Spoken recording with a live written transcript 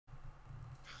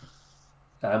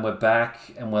And we're back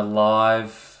and we're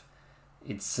live.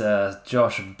 It's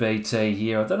Josh and BT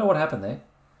here. I don't know what happened there.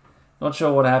 Not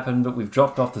sure what happened, but we've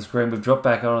dropped off the screen. We've dropped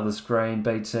back onto the screen,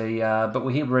 BT. But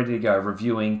we're here ready to go,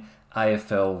 reviewing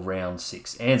AFL Round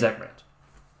 6. ANZAC round.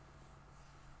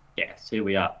 Yes, here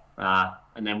we are.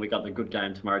 And then we got the good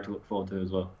game tomorrow to look forward to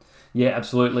as well. Yeah,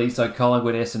 absolutely. So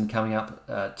Collingwood Essendon coming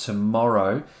up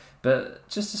tomorrow. But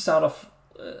just to start off,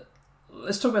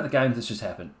 let's talk about the game that's just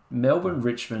happened.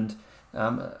 Melbourne-Richmond.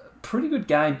 Pretty good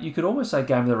game. You could almost say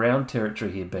game of the round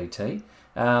territory here, BT.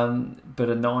 But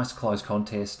a nice close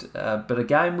contest. But a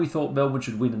game we thought Melbourne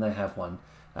should win, and they have won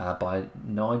by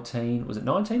 19. Was it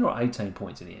 19 or 18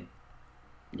 points in the end?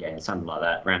 Yeah, something like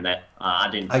that, around that. I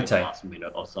didn't see 18. the last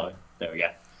minute or so. There we go.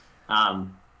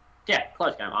 Yeah,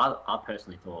 close game. I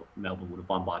personally thought Melbourne would have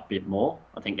won by a bit more.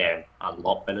 I think they're a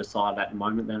lot better side at the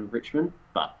moment than Richmond.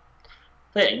 But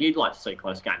yeah, you'd like to see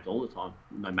close games all the time,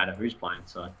 no matter who's playing.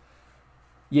 So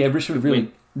yeah, Richmond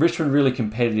really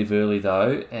competitive early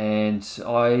though, and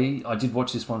I did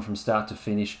watch this one from start to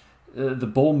finish. The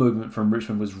ball movement from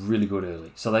Richmond was really good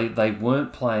early, so they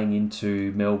weren't playing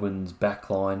into Melbourne's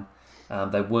backline.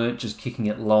 They weren't just kicking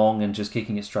it long and just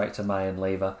kicking it straight to May and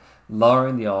Lever,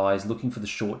 lowering the eyes, looking for the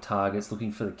short targets,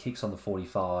 looking for the kicks on the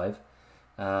 45,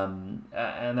 and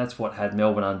that's what had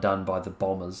Melbourne undone by the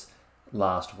Bombers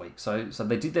last week. So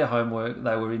they did their homework.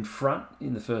 They were in front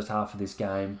in the first half of this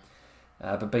game.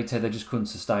 But BT, they just couldn't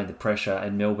sustain the pressure,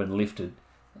 and Melbourne lifted,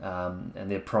 and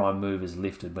their prime movers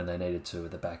lifted when they needed to at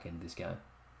the back end of this game.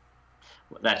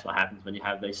 well, that's what happens when you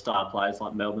have these star players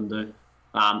like Melbourne do.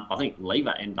 I think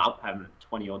Lever ended up having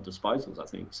 20-odd disposals, I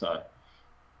think. So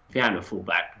if you're having a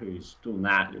fullback who's doing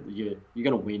that, you're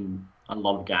going to win a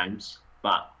lot of games.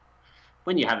 But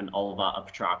when you have an Oliver, a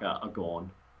Petrarca, a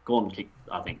Gordon kicked,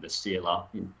 I think, the sealer.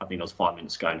 I think it was 5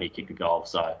 minutes ago, and he kicked a goal.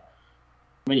 So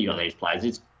when you got these players,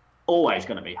 it's always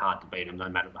going to be hard to beat them, no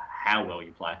matter how well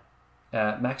you play.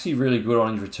 Maxi really good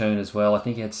on his return as well. I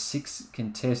think he had 6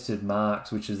 contested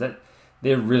marks, which is that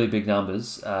they're really big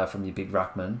numbers from your big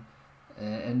ruckman.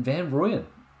 And Van Rooyen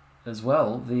as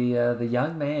well, the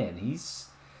young man. He's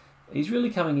really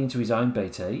coming into his own,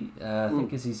 BT. I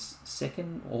think it's his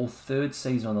second or third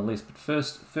season on the list, but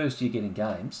first year getting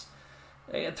games.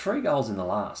 He had 3 goals in the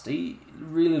last. He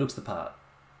really looks the part.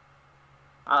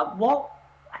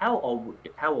 How old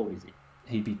is he?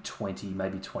 He'd be 20,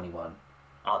 maybe 21.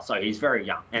 Oh, so he's very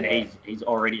young, and Yeah. he's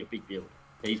already a big build.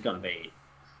 He's going to be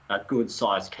a good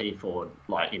sized key forward,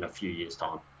 like in a few years'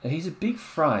 time. He's a big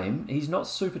frame. He's not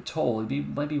super tall. He'd be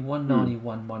maybe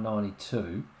 191,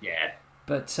 192. Yeah.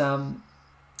 But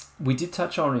we did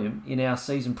touch on him in our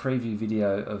season preview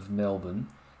video of Melbourne.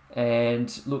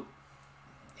 And look,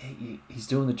 he's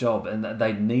doing the job. And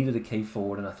they needed a key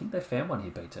forward. And I think they found one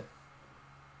here, BT.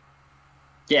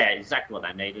 Yeah, exactly what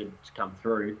they needed to come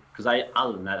through. Because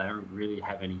other than that, they don't really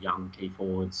have any young key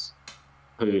forwards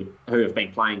who have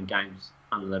been playing games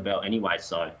under their belt anyway.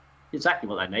 So exactly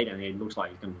what they need, and it looks like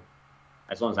he's going to,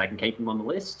 as long as they can keep him on the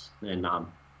list, then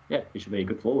yeah, he should be a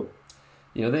good forward.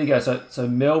 Yeah, well, there you go. So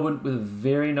Melbourne with a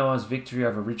very nice victory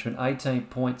over Richmond, 18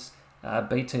 points.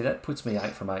 BT, that puts me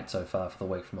 8 from 8 so far for the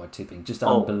week for my tipping. Just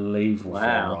unbelievable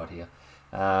form right here.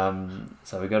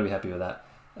 So we've got to be happy with that.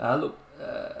 Look,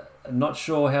 I'm not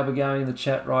sure how we're going in the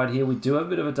chat right here. We do have a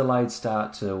bit of a delayed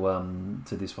start to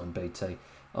this one, BT.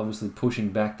 Obviously pushing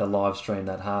back the live stream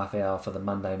that half hour for the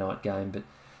Monday night game, but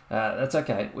that's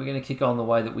okay. We're going to kick on the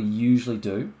way that we usually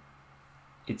do.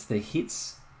 It's the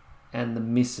hits and the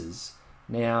misses.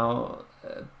 Now,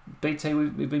 BT,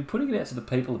 we've been putting it out to the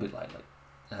people a bit lately,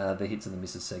 the hits and the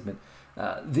misses segment.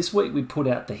 This week we put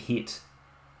out the hit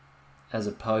as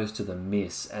opposed to the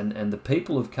miss, and the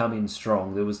people have come in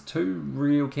strong. There was 2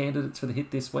 real candidates for the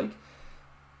hit this week.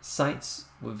 Saints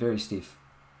were very stiff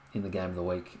in the game of the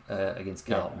week against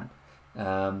Carlton.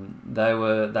 Yeah.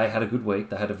 They had a good week.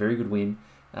 They had a very good win,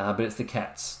 but it's the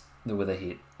Cats that were the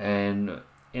hit. And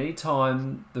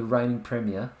anytime the reigning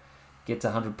premier gets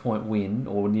a 100-point win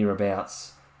or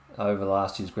nearabouts over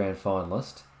last year's grand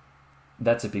finalist,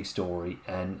 that's a big story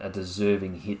and a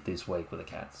deserving hit this week with the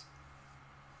Cats.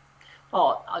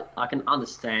 Oh, I can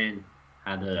understand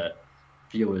how the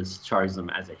viewers chose them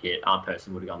as a hit. I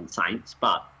personally would have gone the Saints,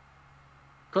 but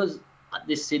because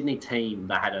this Sydney team,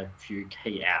 they had a few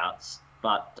key outs,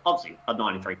 but obviously a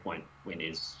 93-point win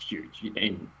is huge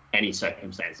in any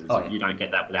circumstances. Oh, yeah. You don't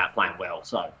get that without playing well.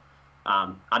 So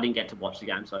I didn't get to watch the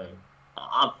game, so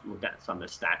I've looked at some of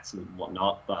the stats and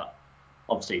whatnot, but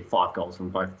obviously 5 goals from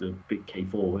both the big key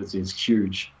forwards is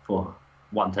huge for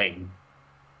one team.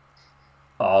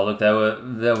 Oh, look, they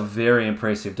were very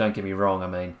impressive. Don't get me wrong. I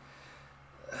mean,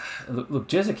 look,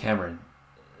 Jezza Cameron,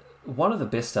 one of the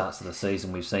best starts of the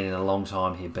season we've seen in a long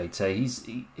time here, BT.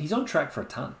 He's on track for a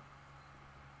ton.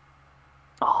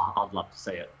 Oh, I'd love to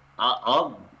see it.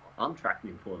 I'm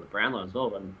tracking him for the Brownlow as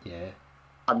well, and Yeah.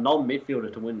 a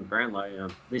non-midfielder to win the Brownlow.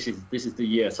 This is the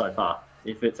year so far.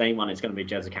 If it's anyone, it's going to be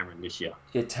Jezza Cameron this year.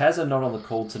 Yeah, Taz are not on the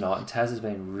call tonight, and Taz has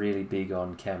been really big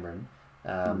on Cameron.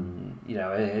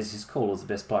 As his call as the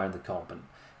best player in the comp, and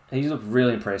he's looked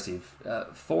really impressive.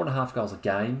 4.5 goals a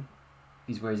game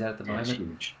is where he's at the moment.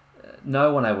 Huge.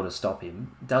 No one able to stop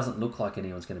him. Doesn't look like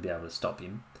anyone's going to be able to stop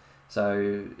him.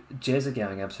 So Jezza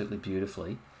going absolutely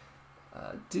beautifully.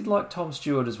 Did like Tom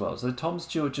Stewart as well. So Tom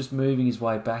Stewart just moving his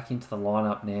way back into the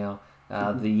lineup now.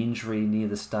 The injury near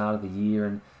the start of the year,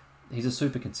 and he's a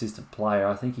super consistent player.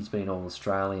 I think he's been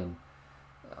All-Australian.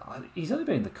 He's only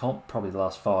been in the comp probably the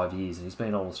last 5 years, and he's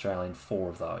been All-Australian 4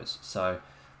 of those. So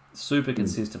super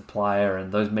consistent player,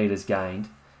 and those metres gained,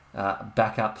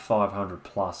 back up 500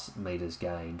 plus metres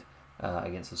gained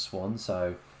against the Swans.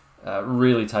 So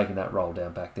really taking that role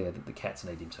down back there that the Cats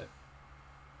need him to.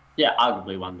 Yeah,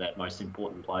 arguably one of the most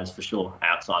important players for sure,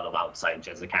 outside of, I would say,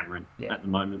 Jezza Cameron at the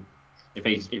moment.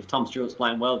 If Tom Stewart's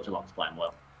playing well, Geelong's playing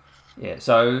well. Yeah,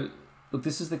 so look,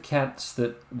 this is the Cats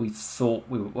that we thought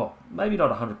we were, well, maybe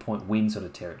not 100-point win sort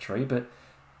of territory, but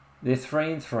they're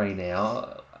 3-3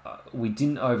 now. We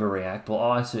didn't overreact. Well,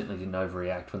 I certainly didn't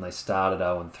overreact when they started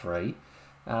 0-3.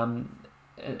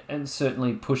 And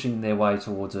certainly pushing their way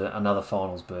towards another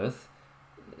finals berth.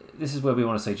 This is where we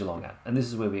want to see Geelong at, and this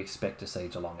is where we expect to see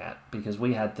Geelong at, because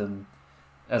we had them,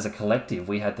 as a collective,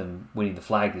 we had them winning the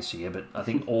flag this year, but I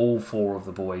think all 4 of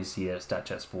the boys here at Stat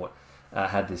Chat Sport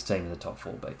had this team in the top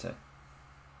 4, BT.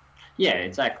 Yeah,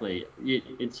 exactly.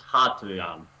 It's hard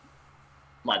to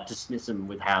dismiss them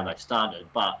with how they started,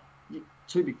 but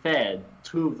to be fair,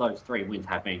 2 of those 3 wins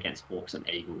have been against Hawks and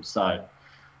Eagles, so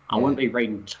I wouldn't be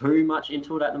reading too much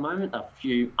into it at the moment. A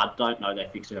few, I don't know their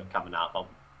fixture coming up.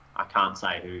 I can't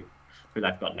say who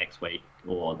they've got next week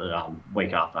or the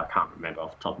week after. I can't remember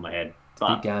off the top of my head.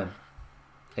 But big game.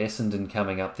 Essendon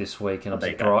coming up this week, and I'm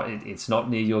surprised it's not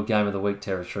near your game of the week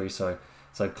territory, so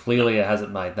clearly it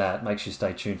hasn't made that. Make sure you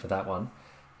stay tuned for that one.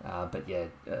 But yeah,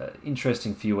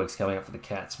 interesting few weeks coming up for the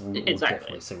Cats. We'll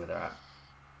definitely see where they're at.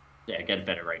 Yeah, get a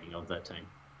better rating of that team.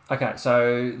 Okay,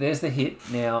 so there's the hit.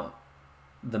 Now,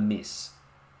 the miss.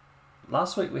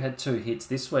 Last week we had 2 hits.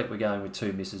 This week we're going with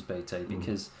 2 misses, BT,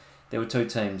 because there were 2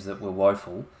 teams that were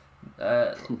woeful.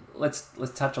 Let's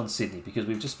touch on Sydney, because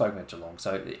we've just spoken about Geelong.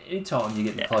 So anytime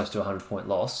you get close to a 100-point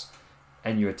loss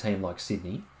and you're a team like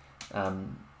Sydney,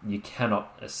 you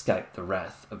cannot escape the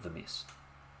wrath of the miss.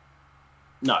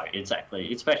 No,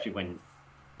 exactly. Especially when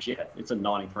it's a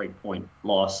 93-point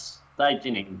loss. They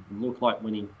didn't even look like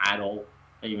winning at all.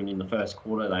 Even in the first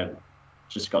quarter, they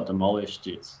just got demolished.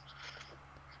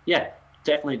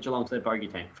 Definitely Geelong's their bogey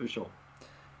team, for sure.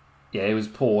 Yeah, it was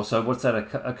poor. So what's that,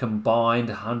 a combined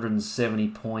 170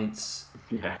 points?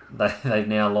 Yeah. They've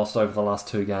now lost over the last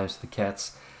 2 games to the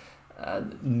Cats.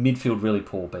 Midfield really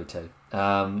poor, BT.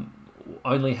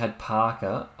 Only had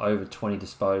Parker over 20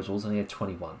 disposals, and he had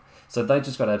 21. So they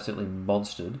just got absolutely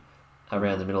monstered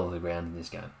around the middle of the ground in this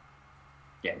game.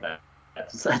 Yeah,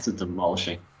 that's a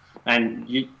demolishing. And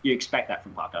you expect that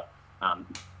from Parker.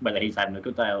 Whether he's having a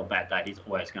good day or a bad day, he's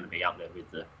always going to be up there with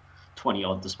the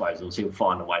 20-odd disposals. He'll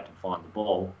find a way to find the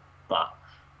ball. But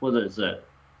whether it's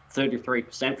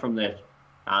 33% from their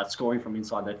scoring from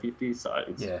inside their 50s, so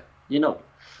it's,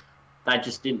 they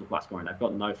just didn't look like scoring. They've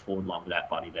got no forward line without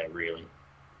Buddy there, really.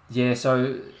 Yeah,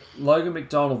 so Logan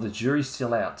McDonald, the jury's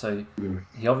still out. So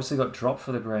he obviously got dropped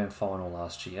for the grand final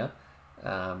last year.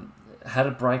 Had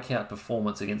a breakout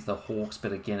performance against the Hawks,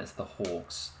 but again, it's the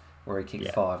Hawks, where he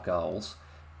kicked 5 goals.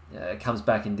 Comes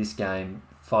back in this game,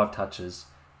 5 touches,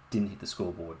 didn't hit the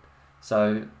scoreboard.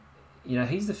 So,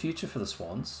 he's the future for the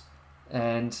Swans.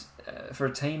 And for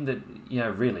a team that,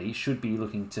 really should be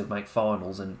looking to make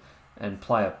finals and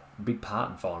play a big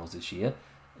part in finals this year,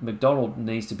 McDonald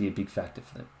needs to be a big factor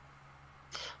for them.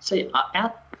 See,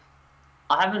 I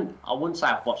wouldn't say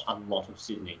I've watched a lot of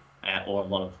Sydney or a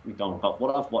lot of McDonald, but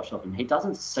what I've watched of him, he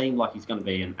doesn't seem like he's going to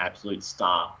be an absolute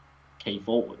star key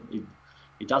forward.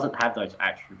 He doesn't have those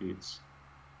attributes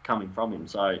coming from him.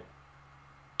 So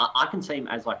I can see him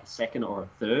as like a second or a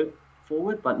third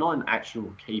forward, but not an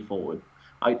actual key forward.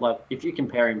 If you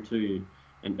compare him to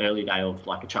an early day of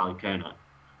like a Charlie Curnow,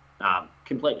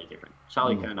 completely different.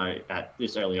 Charlie Curnow at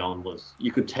this early on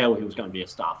you could tell he was going to be a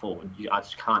star forward. I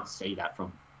just can't see that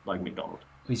from Logan McDonald.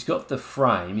 He's got the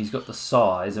frame, he's got the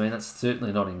size. I mean, that's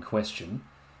certainly not in question.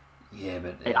 Yeah,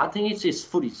 but I think it's his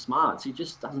footy smarts. He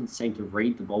just doesn't seem to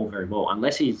read the ball very well,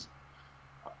 unless he's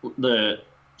the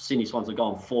Sydney Swans are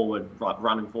going forward, right,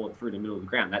 running forward through the middle of the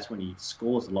ground. That's when he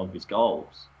scores a lot of his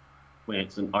goals, when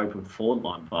it's an open forward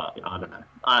line. But I don't know.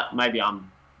 Maybe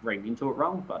I'm reading into it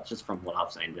wrong, but just from what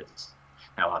I've seen, that's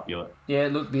how I view it. Yeah,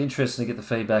 look, it'd be interesting to get the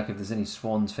feedback if there's any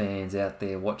Swans fans out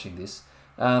there watching this.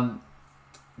 And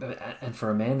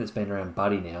for a man that's been around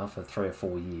Buddy now for 3 or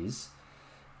 4 years,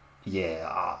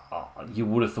 yeah, you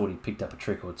would have thought he picked up a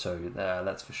trick or two.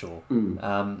 That's for sure.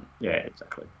 Yeah,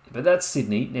 exactly. But that's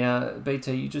Sydney. Now,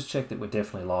 BT, you just checked that we're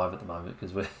definitely live at the moment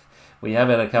because we have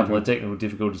had a couple of technical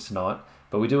difficulties tonight,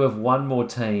 but we do have one more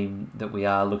team that we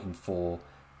are looking for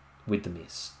with the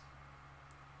miss.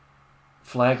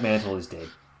 Flag Mantle is dead.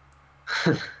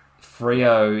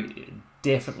 Freo,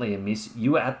 definitely a miss.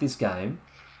 You were at this game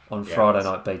on Friday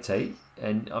night, BT,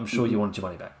 and I'm sure you wanted your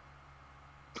money back.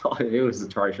 Oh, it was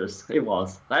atrocious. It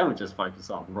was. They were just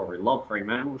focused on Rory Lobb,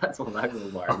 man. That's all they were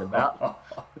worried about.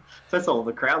 That's all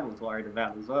the crowd was worried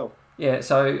about as well. Yeah,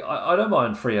 so I don't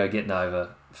mind Freo getting over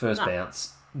first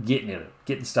bounce, getting in it,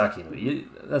 getting stuck in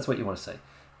it. That's what you want to see.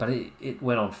 But it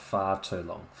went on far too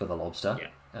long for the Lobster.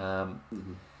 Yeah.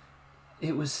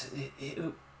 It's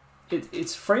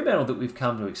Fremantle that we've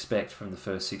come to expect from the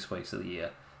first 6 weeks of the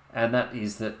year, and that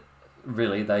is that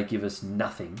really they give us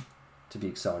nothing to be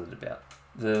excited about.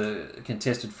 The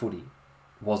contested footy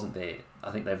wasn't there.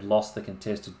 I think they've lost the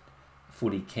contested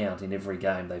footy count in every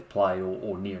game they've played,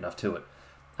 or near enough to it,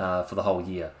 for the whole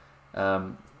year.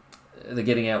 They're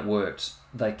getting outworked.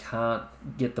 They can't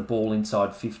get the ball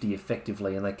inside 50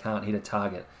 effectively, and they can't hit a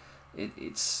target.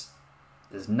 There's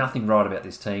nothing right about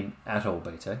this team at all,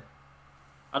 BT.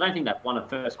 I don't think they've won a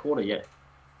first quarter yet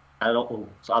at all.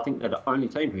 So I think they're the only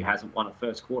team who hasn't won a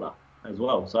first quarter as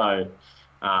well. So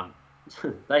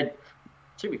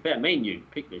to be fair, me and you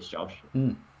picked this, Josh.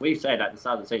 We said at the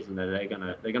start of the season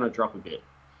that they're gonna drop a bit.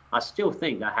 I still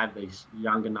think they have these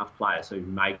young enough players who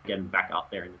may get them back up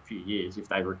there in a few years if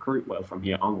they recruit well from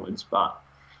here onwards. But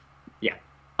yeah,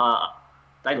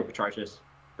 they look atrocious.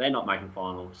 They're not making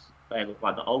finals. They look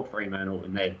like the old Fremantle,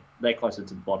 and they're closer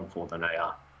to the bottom four than they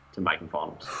are to making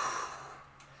finals.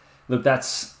 Look,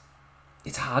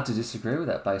 it's hard to disagree with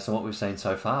that based on what we've seen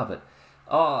so far. But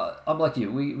I'm like you.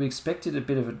 We expected a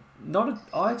bit of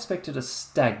I expected a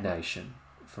stagnation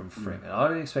from Fremantle. I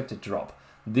didn't expect a drop.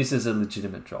 This is a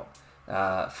legitimate drop.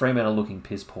 Fremantle looking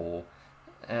piss poor.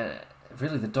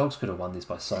 Really, the Dogs could have won this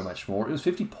by so much more. It was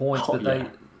 50 points, but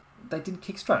they didn't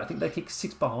kick straight. I think they kicked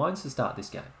 6 behinds to start this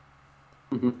game.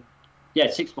 Mm-hmm. Yeah,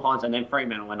 6 behinds, and then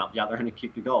Fremantle went up the other end and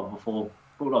kicked a goal before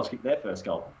Bulldogs kicked their first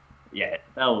goal. Yeah,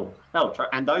 they'll try,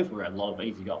 and those were a lot of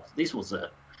easy goals. This was a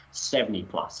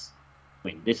 70-plus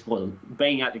win. This was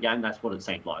being at the game. That's what it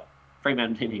seemed like.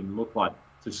 Fremantle didn't even look like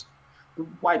just the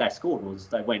way they scored was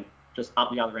they went just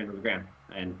up the other end of the ground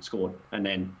and scored, and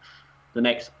then the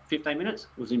next 15 minutes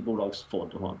was in Bulldogs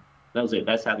forward behind. That was it.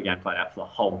 That's how the game played out for the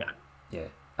whole game. Yeah.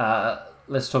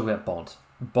 Let's talk about Bont.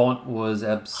 Bont was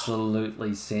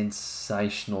absolutely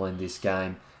sensational in this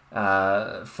game.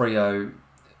 Freo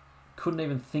couldn't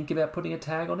even think about putting a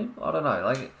tag on him. I don't know.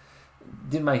 Like,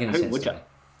 didn't make any sense to me.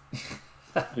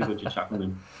 Who would you chuck on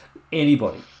him?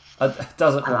 Anybody. It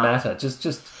doesn't matter.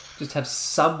 Just have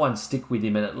someone stick with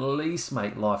him and at least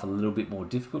make life a little bit more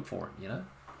difficult for him, you know?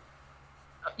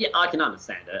 Yeah, I can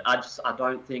understand it. I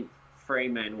don't think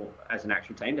Fremantle as an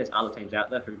actual team, there's other teams out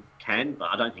there who can, but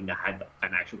I don't think they had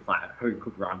an actual player who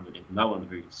could run with him. No one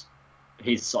who's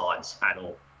his size at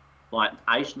all. Like,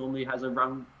 Ace normally has a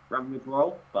run with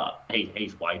role, but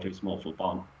he's way too small for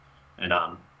Bont. And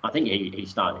I think he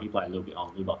played a little bit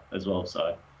on Liver as well,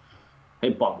 so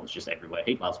Bont was just everywhere.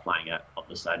 He loves playing at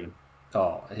the stadium.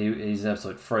 Oh, he's an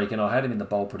absolute freak, and I had him in the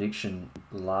bowl prediction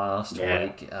last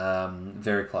week.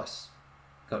 Very close.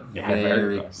 Got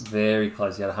very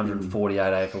close. He had 148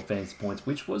 AFL fantasy points,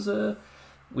 which was a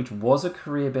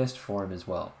career best for him as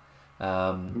well.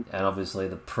 And obviously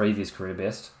the previous career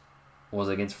best was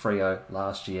against Freo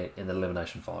last year in the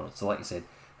elimination final. So like you said,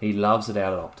 he loves it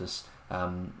out at Optus.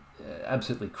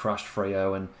 Absolutely crushed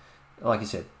Freo, and like you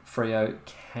said, Freo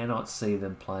cannot see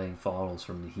them playing finals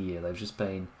from here. They've just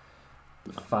been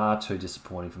far too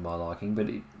disappointing for my liking. But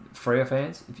Freo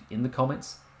fans, if in the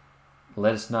comments,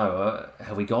 let us know.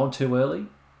 Have we gone too early?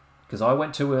 Because I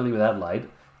went too early with Adelaide,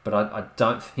 but I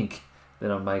don't think that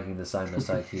I'm making the same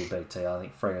mistake here, BT. I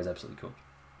think Freo's absolutely cooked.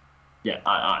 Yeah,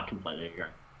 I completely agree.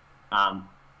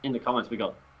 In the comments, we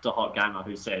got the hot gamer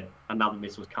who said another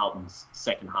miss was Carlton's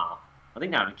second half. I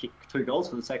think they only kicked 2 goals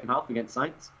for the second half against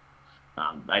Saints.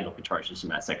 They look atrocious in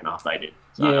that second half. They did.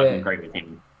 So I can agree with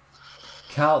him.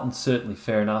 Carlton's certainly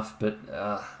fair enough, but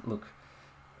look,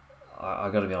 I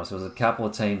got to be honest. There was a couple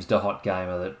of teams, the hot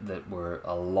gamer, that were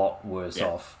a lot worse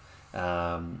off.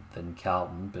 than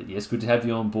Carlton. But yes, good to have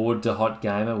you on board, the Hot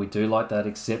Gamer. We do like that,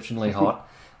 exceptionally hot.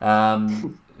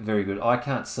 Very good. I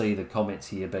can't see the comments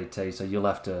here, BT, so you'll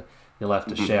have to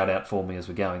shout out for me as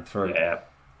we're going through. Yeah.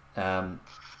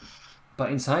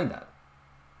 But in saying that,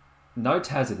 no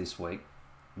Tazza this week,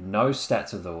 no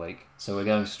stats of the week, so we're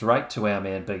going straight to our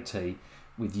man BT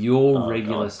with your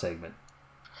regular segment.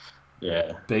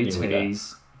 Yeah.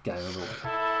 BT's Game of the Week.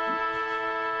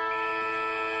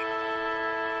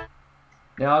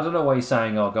 Now, I don't know why you're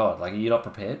saying, oh God, like, are you not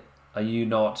prepared? Are you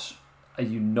not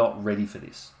ready for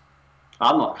this?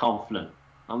 I'm not confident.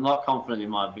 I'm not confident in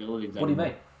my abilities anymore. What do you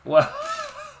mean? Well,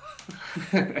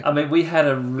 I mean, we had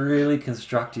a really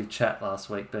constructive chat last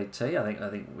week, BT. I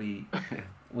think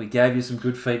we gave you some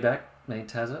good feedback, me and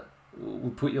Tazza. We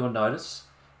put you on notice.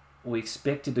 We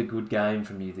expected a good game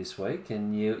from you this week,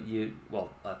 and you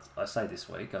I say this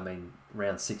week, I mean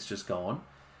round 6 just gone,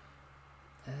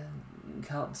 and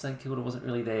Carlton St Kilda wasn't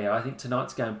really there. I think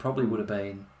tonight's game probably would have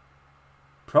been,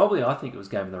 I think it was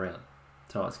game of the round,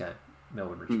 tonight's game,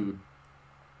 Melbourne Richmond.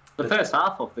 The first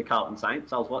half of the Carlton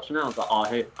Saints, I was watching it, I was like, oh,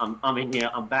 hey, I'm in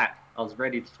here, I'm back. I was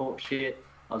ready to talk shit,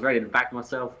 I was ready to back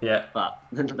myself, but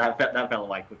that fell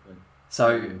away quickly.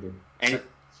 And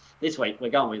this week,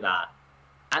 we're going with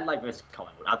Adelaide versus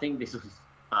Collingwood. I think this was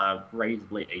a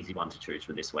reasonably easy one to choose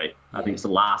for this week. I think it's the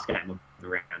last game of the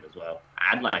round as well.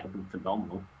 Adelaide looking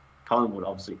phenomenal. Collingwood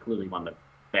obviously clearly one of the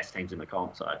best teams in the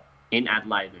comp, so in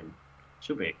Adelaide, it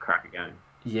should be a cracker game.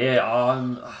 Yeah,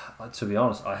 to be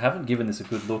honest, I haven't given this a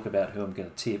good look about who I'm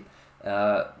going to tip.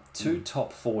 Two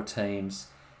top 4 teams,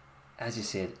 as you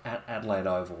said, at Adelaide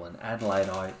Oval. And Adelaide,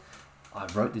 I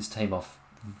wrote this team off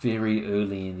very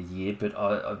early in the year, but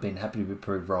I've been happy to be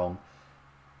proved wrong.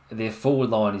 Their forward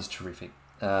line is terrific.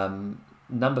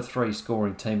 Number 3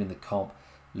 scoring team in the comp,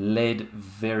 led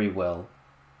very well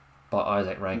by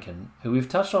Isaac Rankin, who we've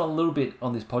touched on a little bit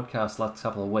on this podcast last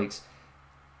couple of weeks.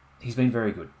 He's been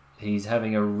very good. He's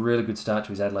having a really good start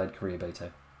to his Adelaide career, BT.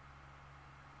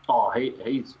 Oh,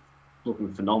 he's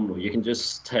looking phenomenal. You can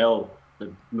just tell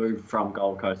the move from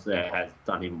Gold Coast there has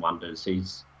done him wonders.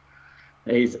 He's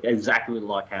exactly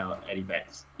like how Eddie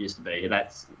Betts used to be.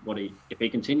 That's what if he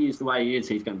continues the way he is,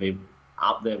 he's going to be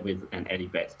up there with an Eddie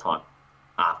Betts type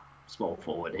small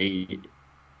forward. He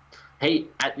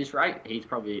at this rate, he's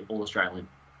probably All-Australian,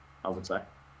 I would say.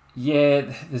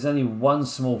 Yeah, there's only one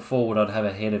small forward I'd have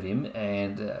ahead of him,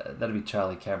 and that'd be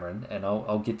Charlie Cameron, and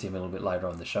I'll get to him a little bit later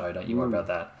on the show, don't you worry about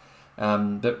that.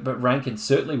 But Rankin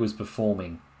certainly was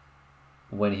performing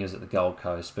when he was at the Gold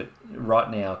Coast, but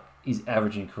right now he's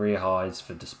averaging career highs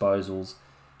for disposals,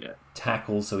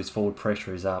 tackles, so his forward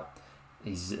pressure is up.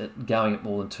 He's going at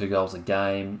more than 2 goals a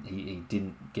game. He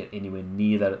didn't get anywhere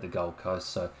near that at the Gold Coast,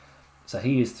 so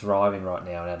he is thriving right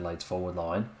now in Adelaide's forward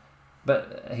line.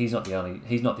 But he's not the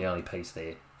only piece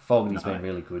there. Fogarty's been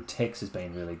really good. Tex has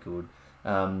been really good.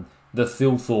 The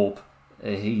Thilthorpe,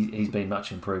 he's been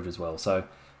much improved as well. So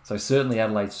certainly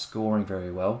Adelaide's scoring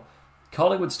very well.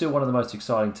 Collingwood's still one of the most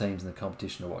exciting teams in the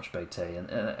competition to watch, BT,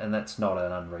 and that's not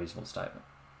an unreasonable statement.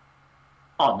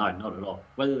 Oh, no, not at all.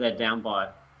 Whether they're down by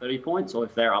 30 points or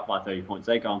if they're up by 30 points,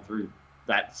 they're going through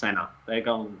that centre. They're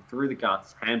going through the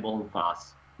guts, handballing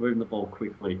fast, moving the ball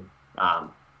quickly.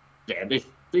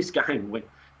 This game, with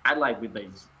Adelaide with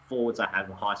these forwards, I have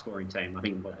a high-scoring team. I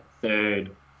think we're the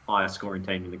 3rd highest-scoring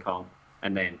team in the comp,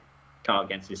 and then go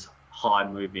against this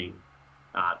high-moving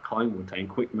Collingwood team,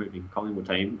 quick-moving Collingwood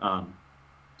team.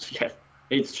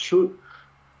 It should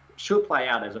play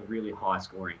out as a really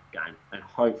high-scoring game, and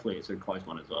hopefully it's a close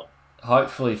one as well.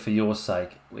 Hopefully, for your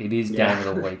sake, it is game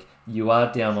of the week. You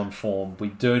are down on form. We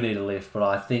do need a lift, but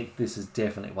I think this is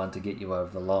definitely one to get you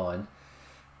over the line.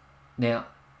 Now,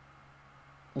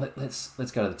 let's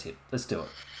go to the tip. Let's do it.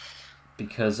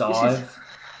 Because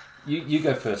you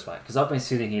go first, mate. Because I've been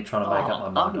sitting here trying to make up my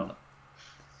mind on it.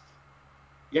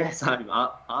 Yes, I'm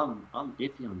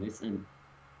iffy on this, and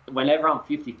whenever I'm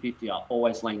 50-50, I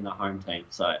always lean the home team.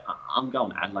 So I'm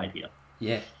going Adelaide here.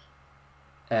 Yeah,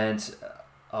 and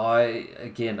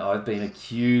I've been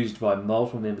accused by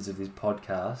multiple members of this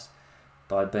podcast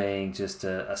by being just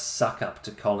a suck up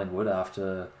to Collingwood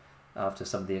after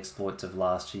some of the exploits of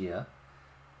last year.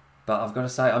 But I've got to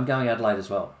say, I'm going Adelaide as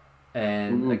well.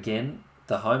 And again,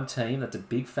 the home team, that's a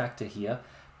big factor here.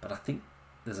 But I think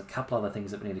there's a couple other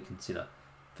things that we need to consider.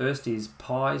 First is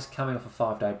Pies coming off a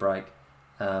 5-day break.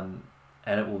 And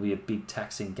it will be a big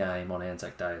taxing game on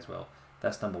ANZAC Day as well.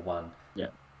 That's number 1. Yeah.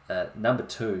 Number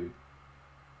 2,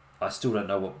 I still don't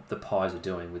know what the Pies are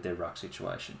doing with their ruck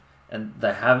situation. And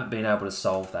they haven't been able to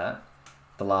solve that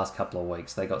the last couple of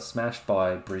weeks. They got smashed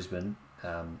by Brisbane,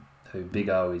 who Big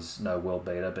O is no world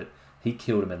beater, but he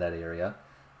killed him in that area.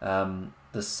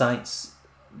 The Saints,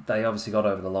 they obviously got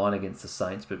over the line against the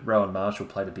Saints, but Rowan Marshall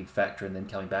played a big factor in them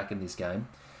coming back in this game.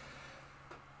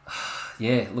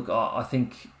 Yeah, look, I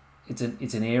think it's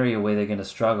an area where they're going to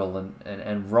struggle,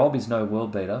 and Rob is no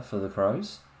world beater for the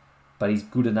Crows, but he's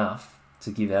good enough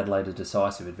to give Adelaide a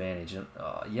decisive advantage. And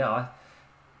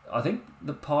I think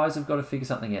the Pies have got to figure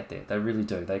something out there. They really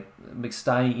do.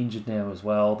 McStay injured now as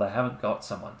well. They haven't got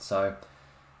someone. So,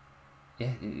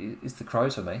 yeah, it's the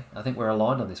Crows for me. I think we're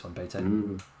aligned on this one, BT.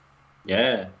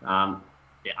 Yeah.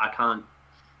 I can't.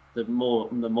 The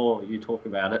more you talk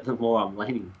about it, the more I'm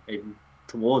leaning even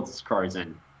towards Crows.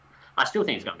 And I still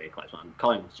think it's going to be a close one.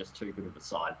 Collingwood's just too good of a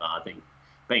side, but I think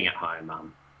being at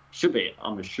home should be.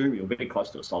 I'm assuming it'll be close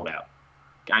to a sold out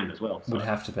game as well. So. Would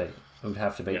have to be.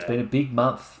 Yeah. It's been a big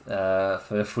month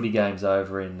for footy games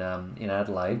over in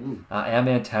Adelaide. Our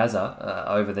man Tazza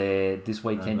over there this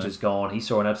weekend just gone. He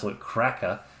saw an absolute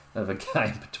cracker of a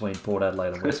game between Port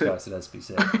Adelaide and West Coast, it has to be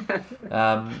said.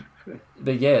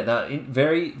 But yeah,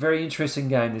 very, very interesting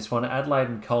game, this one. Adelaide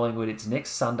and Collingwood. It's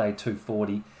next Sunday,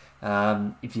 2:40.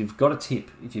 If you've got a tip,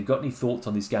 if you've got any thoughts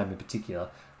on this game in particular,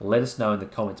 let us know in the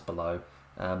comments below.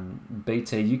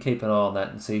 BT, you keep an eye on that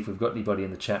and see if we've got anybody in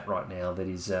the chat right now that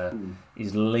is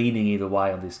leaning either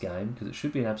way on this game, because it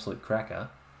should be an absolute cracker.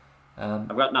 I've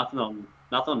got nothing on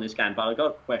this game, but I got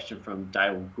a question from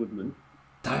Dale Goodman.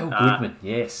 Dale Goodman,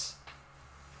 yes.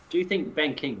 Do you think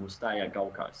Ben King will stay at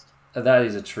Gold Coast? That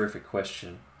is a terrific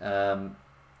question. Very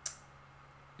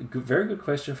good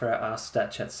question for our Ask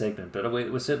Stat Chat segment, but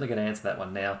we're certainly going to answer that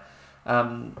one now.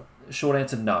 Short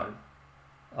answer, no.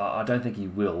 I don't think he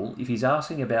will. If he's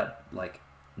asking about like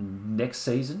next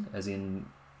season, as in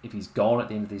if he's gone at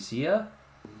the end of this year,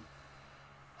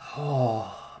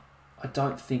 I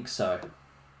don't think so.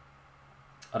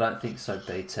 I don't think so,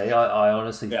 BT. I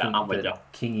honestly think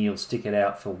that Kingy will stick it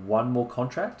out for one more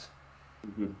contract,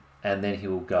 and then he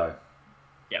will go.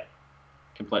 Yeah,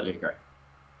 completely agree.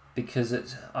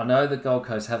 Because I know the Gold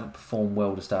Coast haven't performed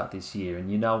well to start this year, and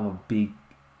you know I'm a big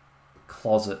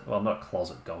I'm not a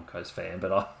closet Gold Coast fan,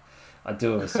 but I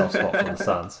do have a soft spot for the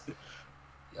Suns.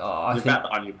 You're about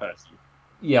the only person.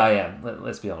 Yeah, I am.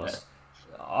 Let's be honest.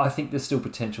 Yeah. I think there's still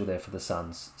potential there for the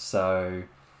Suns. So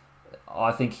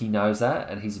I think he knows that,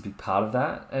 and he's a big part of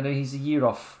that. And he's a year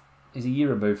off. He's a year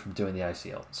removed from doing the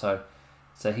ACL. So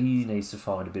he needs to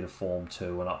find a bit of form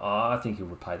too, and I think he'll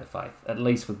repay the faith, at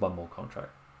least with one more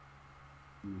contract.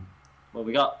 Well,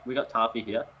 we got Tarpy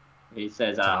here. He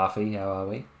says... Tarpy, how are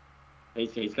we?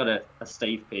 He's got a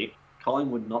Steve pick.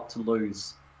 Collingwood not to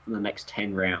lose in the next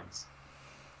 10 rounds.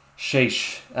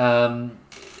 Sheesh.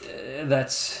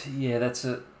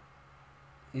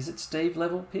 Is it Steve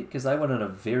level pick? Because they went on a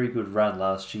very good run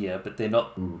last year, but they're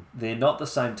not the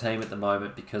same team at the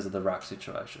moment because of the ruck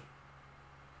situation.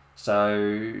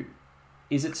 So,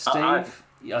 is it Steve?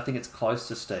 I think it's close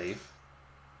to Steve.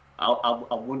 I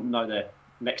wouldn't know the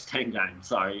next 10 games,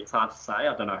 so it's hard to say.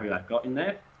 I don't know who they've got in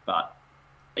there, but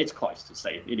it's close to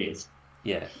Steve. It is.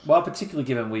 Yeah. Well, particularly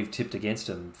given we've tipped against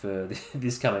them for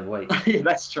this coming week. Yeah,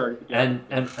 that's true. Yeah.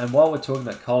 And while we're talking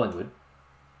about Collingwood,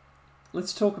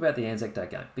 let's talk about the ANZAC Day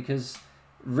game, because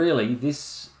really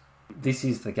this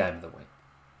is the game of the week.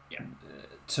 Yeah.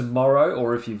 Tomorrow,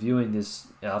 or if you're viewing this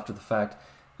after the fact,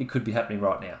 it could be happening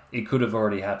right now. It could have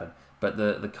already happened. But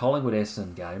the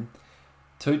Collingwood-Essendon game,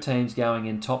 two teams going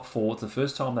in top four. It's the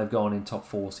first time they've gone in top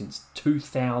four since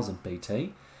 2000,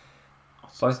 BT.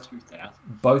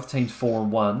 Both teams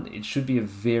 4-1. It should be a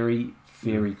very,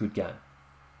 very good game.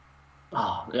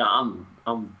 Oh yeah,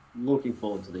 I'm looking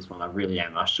forward to this one. I really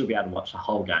am. I should be able to watch the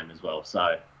whole game as well.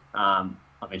 So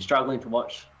I've been struggling to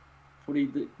watch footy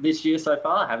this year so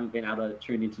far. I haven't been able to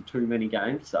tune into too many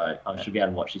games, so I should be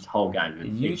able to watch this whole game. Are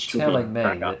you telling me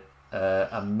that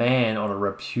a man on a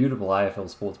reputable AFL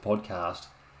sports podcast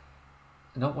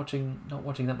not watching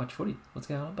that much footy? What's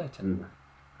going on, BT?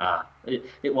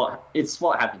 It's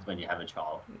what happens when you have a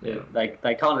child. Yeah.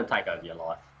 They kind of take over your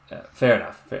life. Fair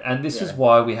enough. And this is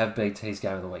why we have BT's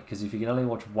Game of the Week, because if you can only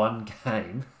watch one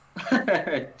game...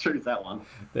 choose that one.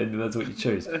 Then that's what you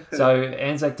choose. So,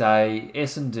 Anzac Day,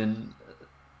 Essendon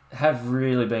have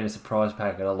really been a surprise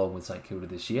packet along with St Kilda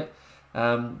this year.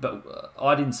 But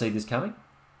I didn't see this coming.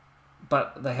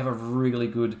 But they have a really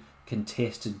good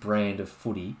contested brand of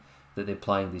footy that they're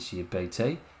playing this year,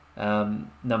 BT.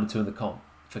 Number 2 in the comp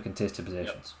for contested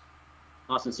possessions. Yep.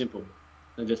 Nice and simple.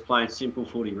 They're just playing simple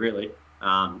footy, really.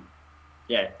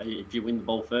 If you win the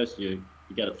ball first, you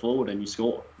get it forward and you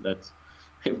score. That's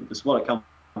what it comes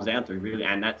down to, really.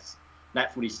 And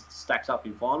that footy stacks up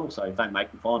in finals. So if they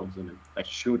make the finals, then they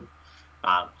should,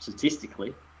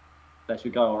 statistically, they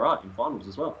should go all right in finals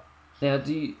as well. Now,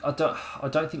 I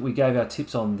don't think we gave our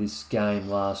tips on this game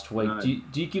last week. No.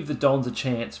 Do you give the Dons a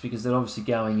chance because they're obviously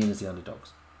going in as the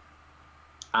underdogs?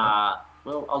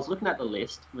 Well, I was looking at the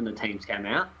list when the teams came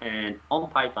out, and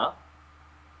on paper,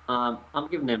 I'm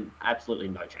giving them absolutely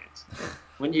no chance.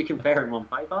 When you compare them on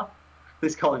paper,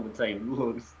 this Collingwood team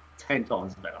looks 10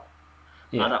 times better.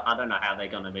 Yeah. I don't know how they're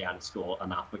going to be able to score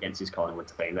enough against this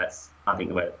Collingwood team. I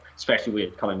think, especially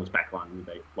with Collingwood's back line,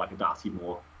 like a Darcy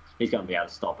Moore, he's going to be able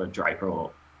to stop a Draper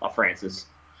or a Francis.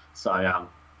 So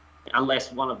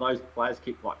unless one of those players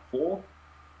kick like four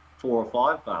or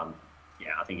five,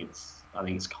 I think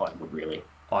it's Collingwood really.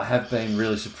 I have been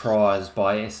really surprised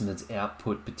by Essendon's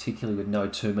output, particularly with no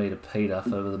 2 metre Peter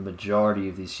for the majority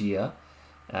of this year,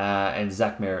 and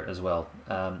Zach Merritt as well.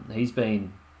 He's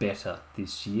been better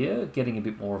this year, getting a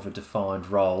bit more of a defined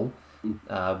role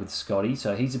with Scotty,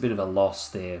 so he's a bit of a loss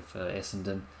there for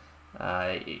Essendon.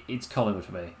 It's Collingwood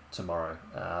for me tomorrow.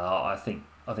 I think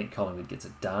Collingwood gets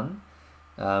it done,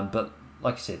 but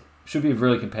like you said, should be a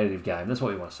really competitive game. That's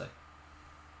what we want to see.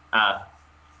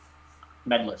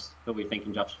 Medalist, who are we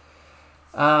thinking, Josh?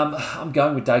 I'm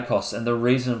going with Dacos, and the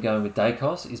reason I'm going with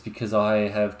Dacos is because I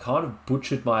have kind of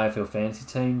butchered my AFL fantasy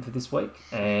team for this week,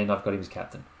 and I've got him as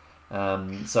captain.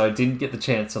 So I didn't get the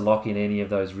chance to lock in any of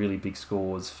those really big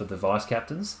scores for the vice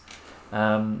captains.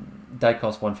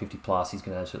 Dacos 150 plus, he's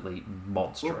going to absolutely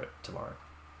monster it tomorrow.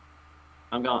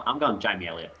 I'm going Jamie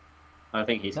Elliott. I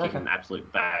think he's kicking an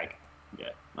absolute bag. Yeah,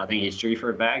 I think he's due for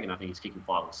a bag, and I think he's kicking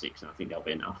 5 or 6, and I think that'll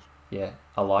be enough. Yeah,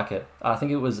 I like it. I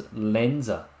think it was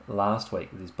Lenza last week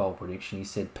with his bold prediction. He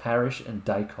said Parrish and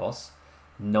Dacos,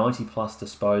 90 plus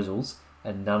disposals,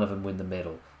 and none of them win the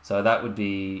medal. So that would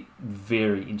be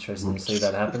very interesting to see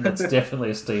that happen. That's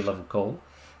definitely a Steve level call.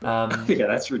 Yeah,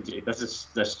 that's ridiculous.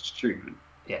 That's stupid.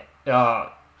 Yeah,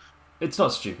 it's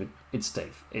not stupid. It's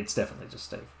Steve. It's definitely just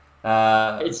Steve.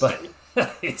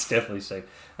 It's definitely Steve.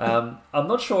 I'm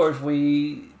not sure if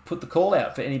we put the call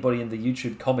out for anybody in the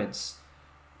YouTube comments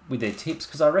with their tips,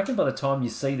 because I reckon by the time you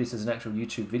see this as an actual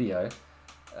YouTube video,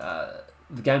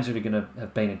 the game's already going to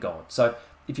have been and gone. So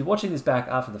if you're watching this back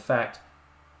after the fact,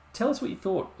 tell us what you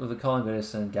thought of the Collingwood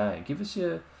Essendon game. Give us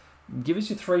your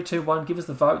 3, 2, 1. Give us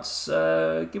the votes.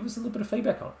 Give us a little bit of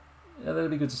feedback on it. That'll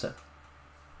be good to see.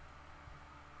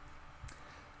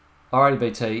 Alrighty,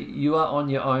 BT, you are on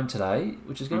your own today,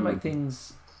 which is going to make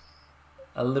things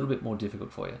a little bit more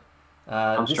difficult for you.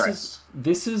 I'm stressed.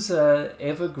 This is an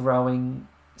ever-growing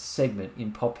segment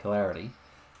in popularity.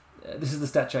 This is the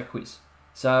Stat Chat quiz.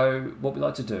 So what we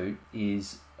like to do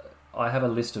is I have a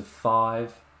list of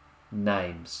 5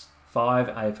 names, 5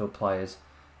 AFL players,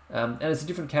 and it's a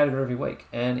different category every week.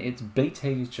 And it's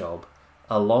BT's job,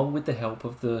 along with the help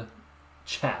of the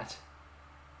chat,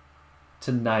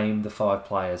 to name the 5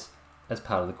 players as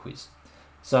part of the quiz.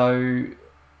 So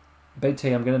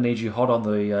BT, I'm going to need you hot on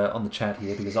the chat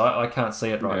here because I can't see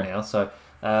it right now. So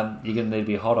you're going to need to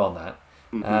be hot on that.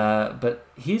 But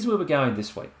here's where we're going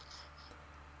this week.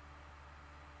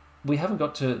 We haven't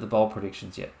got to the bowl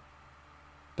predictions yet,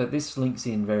 but this links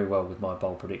in very well with my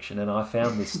bowl prediction, and I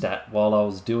found this stat while I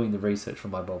was doing the research for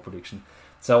my bowl prediction.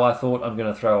 So I thought I'm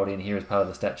going to throw it in here as part of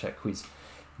the Stat Chat quiz.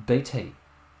 BT,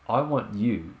 I want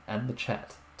you and the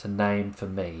chat to name for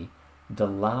me the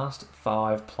last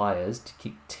 5 players to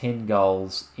kick 10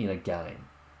 goals in a game.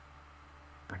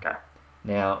 Okay.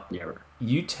 Now,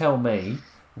 you tell me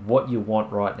what you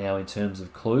want right now in terms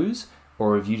of clues,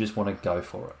 or if you just want to go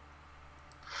for it.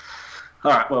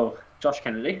 All right, well, Josh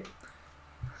Kennedy.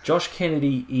 Josh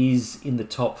Kennedy is in the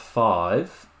top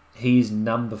 5. He's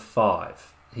number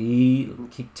 5. He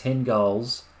kicked 10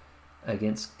 goals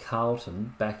against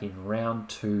Carlton back in round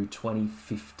 2,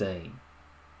 2015.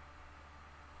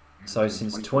 So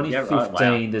since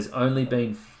 2015, there's only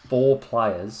been 4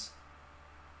 players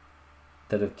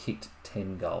that have kicked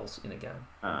 10 goals in a game.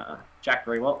 Jack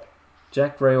Rewalt.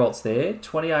 Jack Rewalt's there.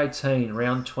 2018,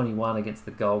 round 21 against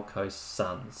the Gold Coast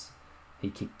Suns. He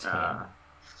kicked 10.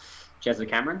 Jezza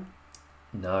Cameron?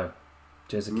 No.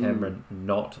 Jezza Cameron,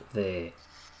 not there.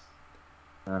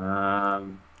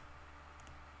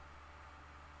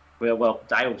 Well,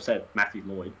 Dale said Matthew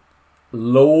Lloyd.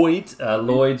 Lloyd's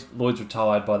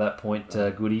retired by that point,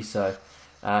 Goody, so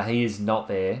he is not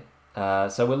there.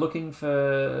 So we're looking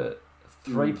for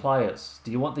 3 players.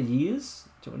 Do you want the years?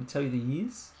 Do you want me to tell you the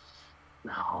years?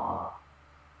 No,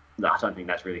 I don't think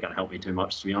that's really going to help me too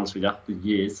much, to be honest with you. The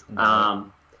years.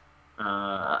 No.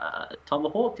 Tom the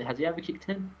Hawk, has he ever kicked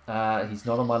 10? He's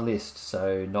not on my list,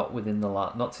 so not within the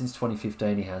not since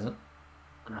 2015 he hasn't.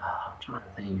 I'm trying to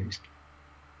think.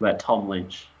 About Tom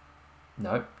Lynch.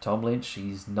 No, Tom Lynch,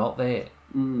 he's not there.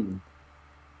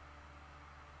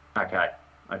 Okay.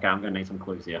 Okay, I'm going to need some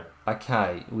clues here.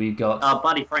 Okay, we got...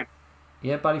 Buddy Frank.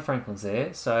 Yeah, Buddy Franklin's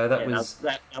there. So that was...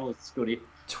 That was good.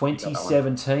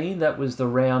 2017, that was the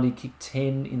round he kicked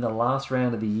 10 in the last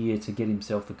round of the year to get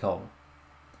himself the Colt.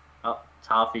 Oh,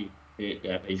 Tarfy.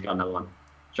 Yeah, he's got another one.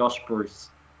 Josh Bruce.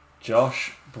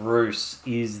 Josh Bruce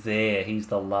is there. He's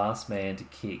the last man to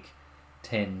kick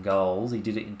 10 goals. He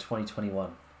did it in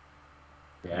 2021.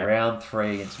 Yeah. Round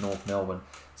 3 against North Melbourne.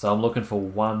 So I'm looking for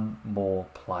one more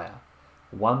player.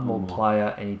 One more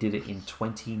player, and he did it in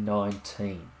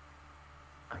 2019.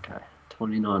 Okay,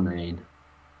 2019.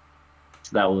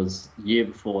 So that was year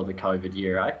before the COVID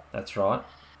year, eh? That's right.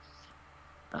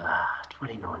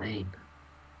 2019.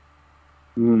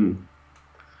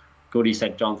 Good, he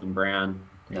said Jonathan Brown.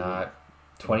 No,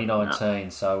 2019. No.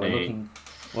 So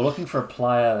we're looking for a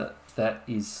player that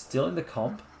is still in the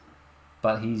comp,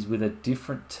 but he's with a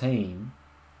different team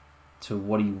to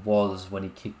what he was when he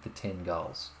kicked the 10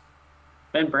 goals.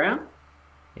 Ben Brown?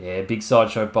 Yeah, big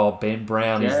sideshow Bob. Ben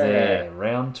Brown is there.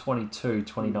 Round 22,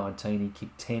 2019, he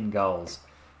kicked 10 goals.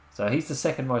 So he's the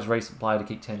second most recent player to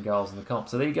kick 10 goals in the comp.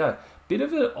 So there you go. Bit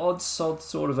of an odd sod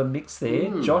sort of a mix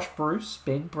there. Josh Bruce,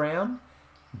 Ben Brown,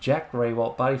 Jack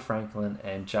Rewalt, Buddy Franklin,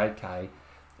 and JK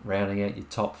rounding out your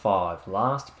top 5.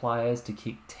 Last players to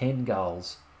kick 10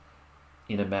 goals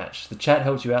in a match. The chat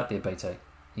helped you out there, BT.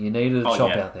 You needed a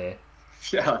chop out there.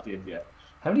 Yeah, I did,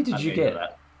 How many did you get?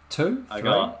 That. 2? 3?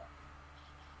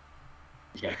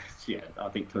 Yeah, I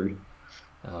think 2.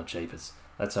 Oh, jeepers.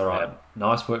 That's all right. Yeah.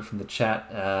 Nice work from the chat.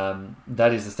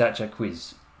 That is the Stat Chat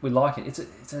quiz. We like it.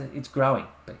 It's growing,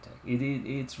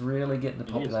 BT. It's really getting the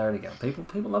popularity going.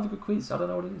 People love a good quiz. I don't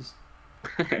know what it is.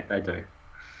 They do.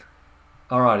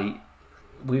 Alrighty,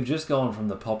 we've just gone from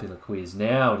the popular quiz.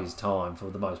 Now it is time for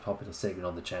the most popular segment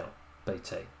on the channel,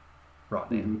 BT. Right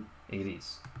now, it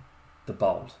is the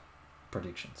bold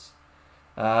predictions.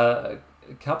 A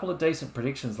couple of decent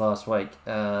predictions last week.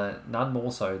 None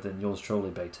more so than yours truly,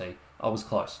 BT. I was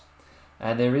close.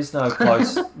 And there is no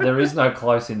close. There is no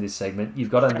close in this segment.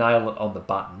 You've got to nail it on the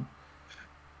button.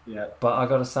 Yeah. But I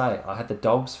got to say, I had the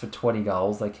Dogs for 20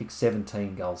 goals. They kicked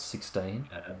 17 goals, 16.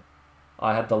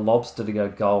 I had the Lobster to go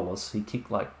goalless. He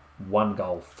kicked like 1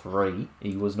 goal, 3.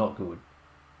 He was not good.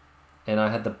 And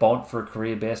I had the Bont for a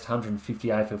career best, 150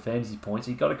 AFL fantasy points.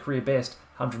 He got a career best,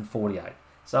 148.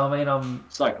 So I mean, I'm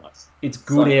so close. It's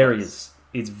good areas.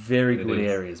 It's very good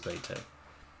areas, BT.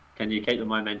 Can you keep the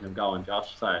momentum going,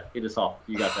 Josh? So hit us off.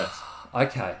 You go first.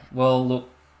 Okay. Well, look,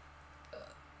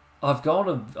 I've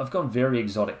gone very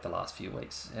exotic the last few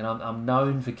weeks, and I'm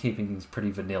known for keeping things pretty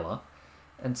vanilla,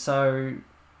 and so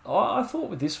I thought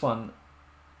with this one,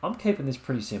 I'm keeping this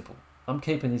pretty simple. I'm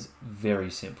keeping this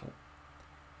very simple.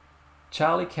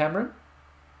 Charlie Cameron,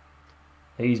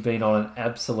 he's been on an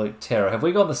absolute terror. Have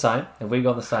we gone the same? Have we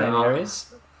gone the same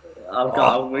areas? We've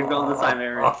gone the same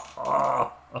areas.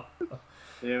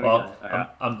 Well,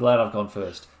 I'm glad I've gone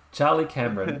first. Charlie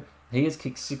Cameron, he has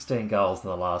kicked 16 goals in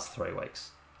the last 3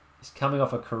 weeks. He's coming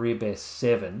off a career best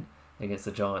 7 against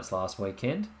the Giants last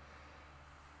weekend.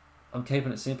 I'm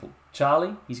keeping it simple.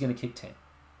 Charlie, he's going to kick 10.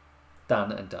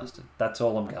 Done and dusted. That's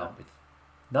all I'm going with.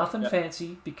 Nothing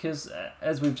fancy because,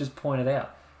 as we've just pointed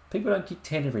out, people don't kick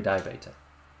 10 every day, BT.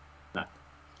 No.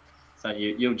 So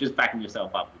you're just backing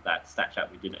yourself up with that stat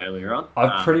chat we did earlier on.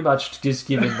 I've pretty much just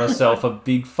given myself a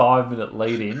big 5-minute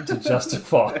lead-in to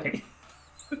justify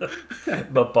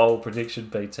my bold prediction,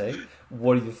 BT.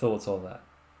 What are your thoughts on that?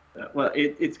 Well,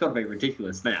 it's got to be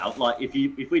ridiculous now. Like, if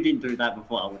we didn't do that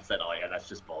before, I would have said, oh, yeah, that's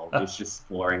just bold. It's just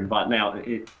boring. But now,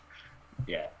 it's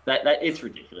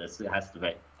ridiculous. It has to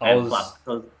be. Plus,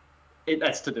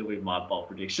 that's to do with my bold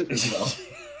prediction as well.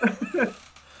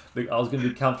 Look, I was going to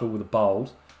be comfortable with a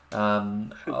bold,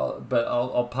 but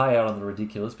I'll pay out on the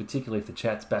ridiculous, particularly if the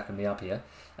chat's backing me up here.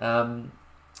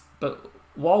 But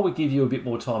while we give you a bit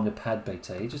more time to pad,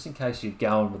 BT, just in case you're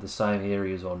going with the same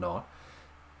areas or not,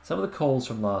 some of the calls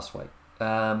from last week.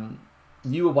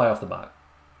 You were way off the mark.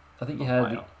 I think you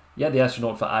had the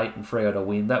Astronaut for 8 and Freo to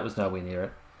win. That was nowhere near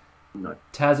it. No.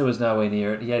 Tazza was nowhere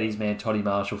near it. He had his man Toddy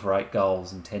Marshall for 8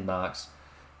 goals and 10 marks.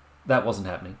 That wasn't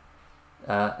happening.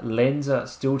 Lenza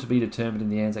still to be determined in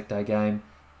the Anzac Day game.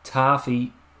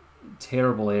 Tarfy,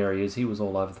 terrible areas. He was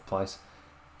all over the place.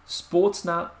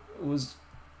 Sportsnut was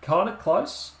kind of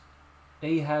close.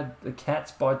 He had the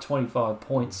Cats by 25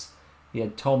 points. He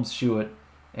had Tom Stewart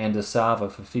and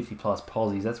Asava for 50-plus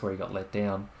posies. That's where he got let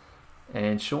down.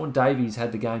 And Sean Davies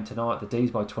had the game tonight. The D's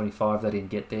by 25. They didn't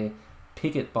get there.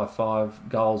 Pickett by 5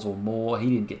 goals or more.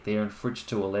 He didn't get there. And Fritsch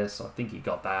 2 or less. I think he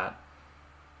got that.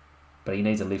 But he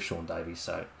needs to lift Sean Davies.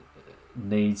 So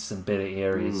needs some better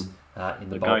areas in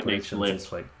the bowl predictions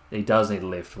this week. He does need a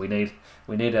lift. We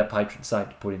need our patron saint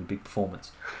to put in a big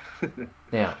performance.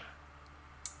 Now,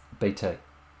 BT,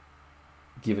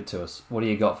 give it to us. What do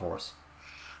you got for us?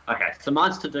 Okay, so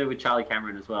mine's to do with Charlie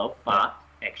Cameron as well, but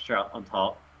extra on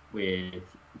top with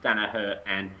Danaher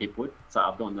and Hipwood. So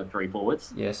I've gone the 3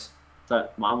 forwards. Yes. So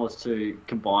mine was to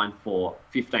combine for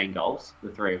 15 goals, the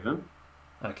 3 of them.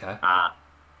 Okay.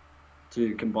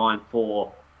 To combine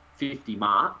for 50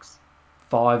 marks.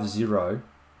 5-0.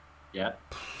 Yeah.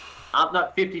 No,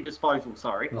 50 disposals,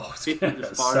 sorry. 50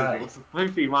 disposals.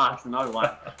 50 marks, no way.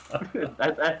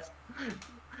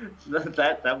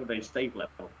 that would be Steve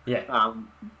level. Yeah.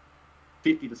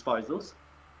 50 disposals.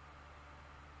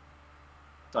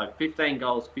 So 15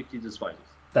 goals, 50 disposals.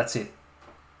 That's it.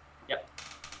 Yep.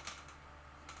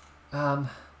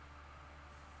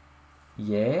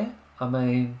 Yeah. I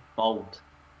mean, bold.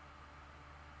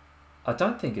 I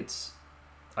don't think it's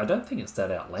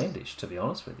that outlandish, to be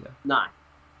honest with you. No,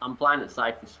 I'm playing it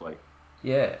safe this week.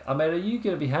 Yeah. I mean, are you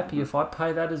going to be happy if I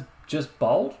pay that as just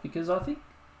bold? Because I think...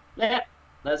 Yeah,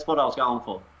 that's what I was going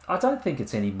for. I don't think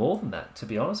it's any more than that, to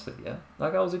be honest with you.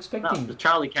 Like, I was expecting... No,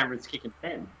 Charlie Cameron's kicking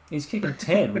 10. He's kicking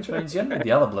 10, which means you only need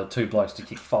the other 2 blokes to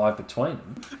kick 5 between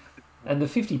them. And the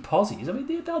 50 posies, I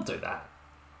mean, they'll do that.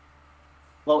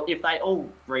 Well, if they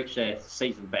all reach their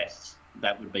season bests,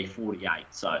 that would be 48,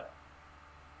 so...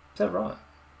 Is that right?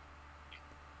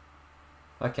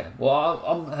 Okay. Well,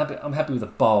 I'm happy with the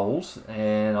bowls,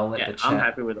 and I'll let the chat... I'm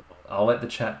happy with the bowls. I'll let the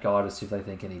chat guide us if they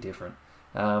think any different.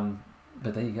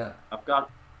 But there you go. I've got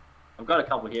a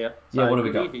couple here. So yeah, what do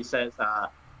we got? He says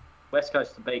West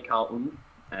Coast to beat Carlton,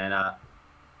 and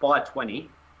by 20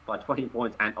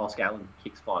 points, and Oscar Allen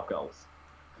kicks 5 goals.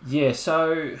 Yeah,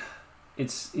 so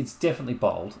it's definitely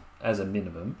bold as a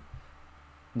minimum.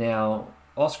 Now,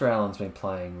 Oscar Allen's been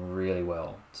playing really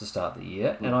well to start the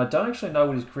year, and I don't actually know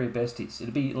what his career best is.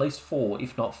 It'd be at least 4,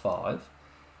 if not 5.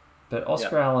 But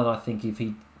Oscar Allen, I think, if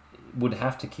he would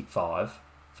have to kick 5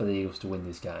 for the Eagles to win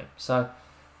this game. So,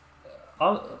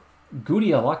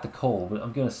 Goody, I like the call, but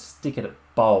I'm going to stick it at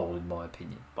bold, in my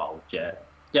opinion. Bold, yeah.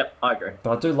 Yep, I agree.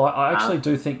 But I actually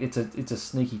do think it's a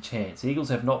sneaky chance. The Eagles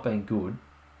have not been good,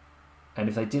 and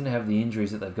if they didn't have the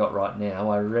injuries that they've got right now,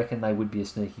 I reckon they would be a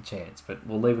sneaky chance. But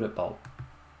we'll leave it at bold.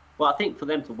 Well, I think for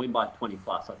them to win by 20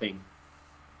 plus, I think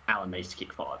Allen needs to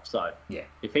kick 5. So yeah,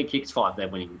 if he kicks 5, they're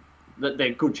winning. They're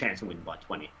a good chance of winning by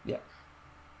 20. Yeah.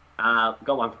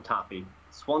 Got one from Tarpy.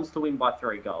 Swans to win by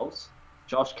 3 goals.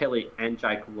 Josh Kelly and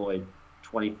Jake Lloyd,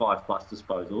 25 plus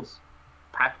disposals.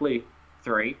 Packley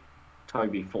 3,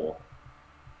 Toby 4.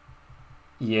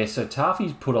 Yeah, so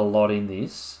Tarfy's put a lot in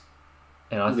this,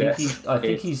 and I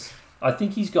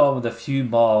think he's gone with a few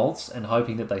milds and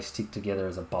hoping that they stick together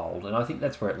as a bold, and I think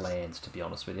that's where it lands, to be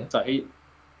honest with you. So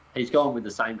he's gone with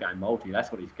the same game multi. That's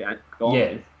what he's gone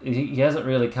with. Yeah, he hasn't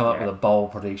really come up with a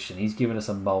bold prediction. He's given us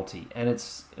a multi, and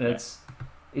it's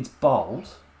bold,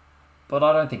 but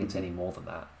I don't think it's any more than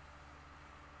that.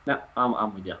 No,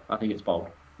 I'm with you. I think it's bold.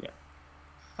 Yeah.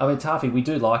 I mean, Tarfy, we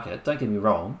do like it. Don't get me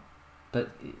wrong, but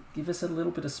give us a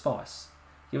little bit of spice.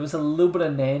 Give us a little bit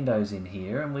of Nando's in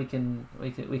here, and we can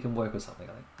work with something,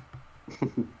 I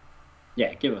think.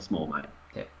 Yeah, give us more, mate.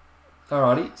 Yeah.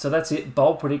 Alrighty, so that's it.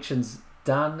 Bold predictions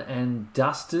done and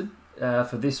dusted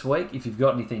for this week. If you've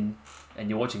got anything and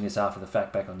you're watching this after the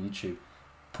fact back on YouTube,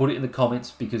 put it in the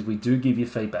comments because we do give you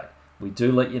feedback. We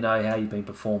do let you know how you've been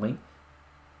performing,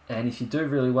 and if you do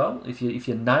really well, if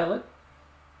you nail it,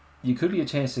 you could be a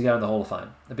chance to go in the Hall of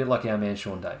Fame, a bit like our man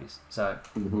Sean Davies. So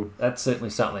that's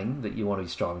certainly something that you want to be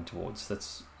striving towards.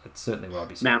 That's certainly what I'd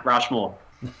be saying. Mount Rushmore.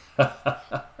 Yeah,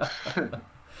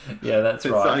 that's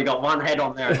right. It's only got one head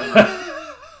on there.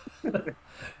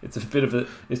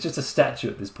 It's just a statue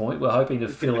at this point. We're hoping to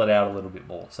fill it out a little bit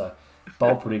more. So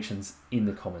bold predictions in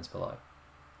the comments below.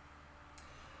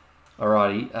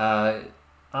 Alrighty.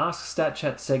 Ask Stat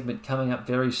Chat segment coming up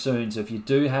very soon. So if you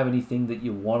do have anything that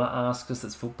you want to ask us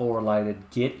that's football related,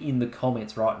 get in the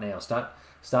comments right now. Start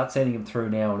sending them through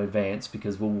now in advance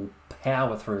because we'll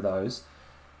power through those.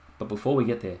 But before we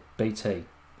get there, BT,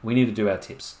 we need to do our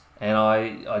tips. And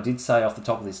I did say off the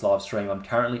top of this live stream, I'm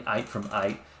currently 8 from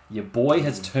 8. Your boy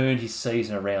has turned his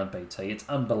season around, BT. It's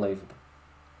unbelievable.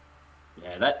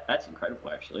 Yeah, that's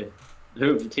incredible, actually.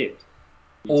 Who have you tipped?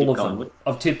 All of them.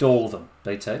 I've tipped all of them,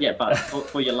 BT. Yeah, but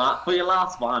for your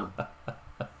last one.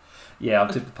 Yeah,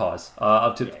 I've tipped the Pies.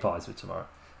 I've tipped the Pies for tomorrow.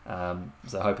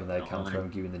 So hoping they come through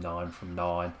and give you the 9 from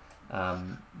 9.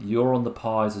 You're on the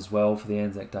Pies as well for the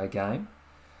ANZAC Day game.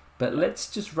 But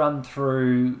let's just run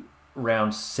through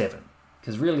round 7.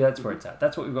 Because really that's where it's at.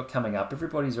 That's what we've got coming up.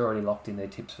 Everybody's already locked in their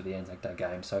tips for the ANZAC Day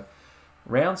game. So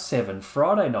round 7,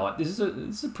 Friday night. This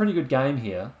is a pretty good game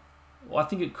here. I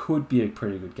think it could be a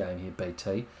pretty good game here,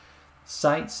 BT.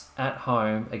 Saints at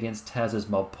home against Tas's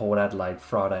mob Port Adelaide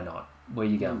Friday night. Where are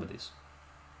you going with this?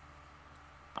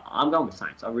 I'm going with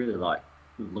Saints. I really like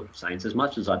the look of Saints. As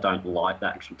much as I don't like the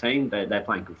actual team, they're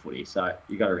playing good footy, so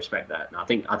you got to respect that. And I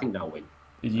think they'll win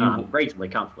reasonably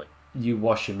comfortably. You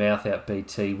wash your mouth out,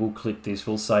 BT. We'll clip this.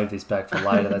 We'll save this back for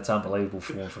later. That's unbelievable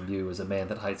form from you as a man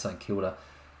that hates St Kilda.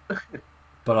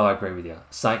 But I agree with you.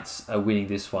 Saints are winning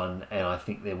this one, and I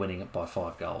think they're winning it by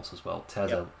 5 goals as well.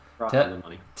 Tazza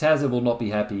will not be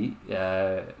happy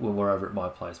when we're over at my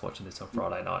place watching this on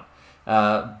Friday night.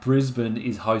 Brisbane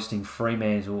is hosting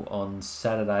Fremantle on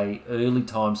Saturday, early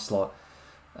time slot.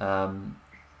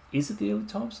 Is it the early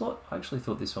time slot? I actually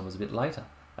thought this one was a bit later.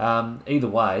 Either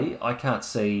way, I can't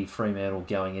see Fremantle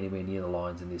going anywhere near the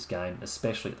Lions in this game,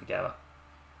 especially at the Gabba.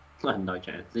 No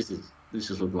chance. This is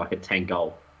looking like a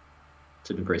 10-goal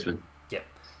to the Brisbane. Yep.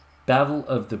 Battle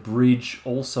of the Bridge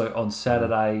also on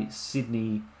Saturday.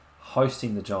 Sydney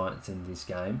hosting the Giants in this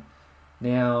game.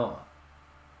 Now,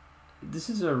 this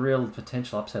is a real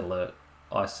potential upset alert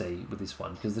I see with this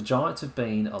one, because the Giants have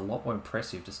been a lot more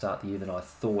impressive to start the year than I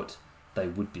thought they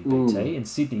would be, BT. And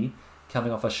Sydney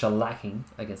coming off a shellacking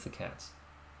against the Cats.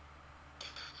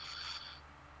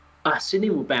 Sydney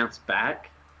will bounce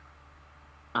back.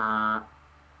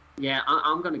 Yeah,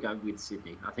 I'm going to go with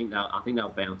Sydney. I think they'll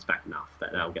bounce back enough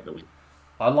that they'll get the win.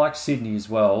 I like Sydney as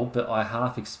well, but I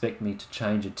half expect me to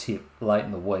change a tip late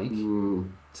in the week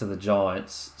to the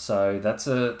Giants. So that's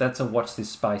a watch this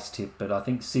space tip. But I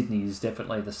think Sydney is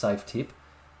definitely the safe tip.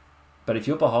 But if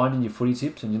you're behind in your footy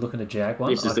tips and you're looking at Jag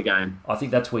one, this is the game. I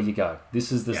think that's where you go.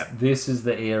 This is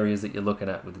the areas that you're looking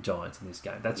at with the Giants in this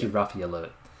game. That's your roughy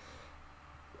alert.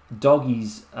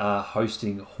 Doggies are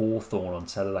hosting Hawthorn on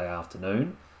Saturday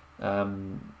afternoon.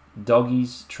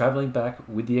 Doggies travelling back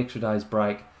with the extra day's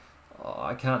break.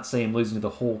 I can't see him losing to the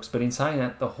Hawks, but in saying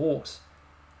that, the Hawks,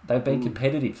 they've been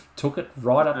competitive. Took it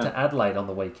right up to Adelaide on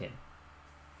the weekend.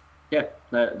 Yeah,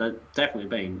 they've definitely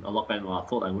been a lot better than I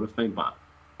thought they would have been, but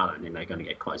I don't think they're going to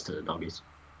get close to the Doggies.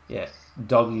 Yeah,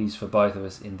 Doggies for both of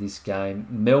us in this game.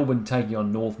 Melbourne taking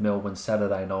on North Melbourne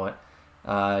Saturday night.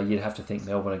 You'd have to think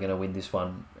Melbourne are going to win this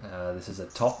one. This is a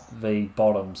top v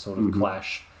bottom sort of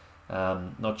clash.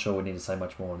 Not sure we need to say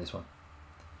much more on this one.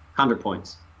 100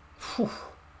 points. Whew.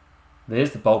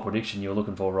 There's the bold prediction you were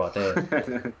looking for right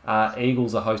there.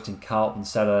 Eagles are hosting Carlton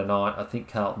Saturday night. I think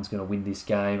Carlton's going to win this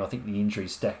game. I think the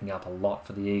injury's stacking up a lot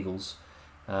for the Eagles.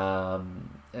 I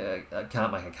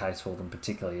can't make a case for them,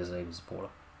 particularly as an Eagles supporter.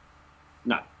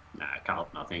 No,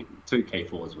 Carlton, I think. 2 key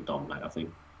forwards will dominate, I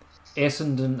think.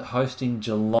 Essendon hosting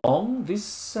Geelong.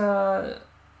 This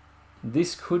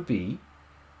could be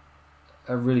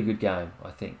a really good game,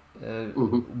 I think.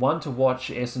 One to watch.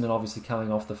 Essendon obviously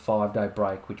coming off the 5-day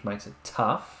break, which makes it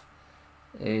tough.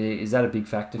 Is that a big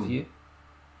factor for you?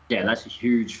 Yeah, that's a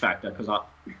huge factor, because I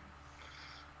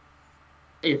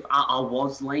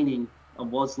was leaning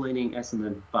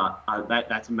Essendon, but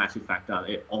that's a massive factor.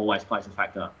 It always plays a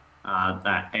factor.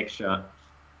 That extra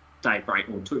day break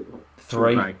or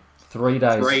 3 days. 3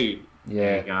 days. Yeah.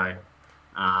 There you go.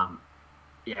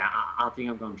 I think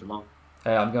I'm going Geelong.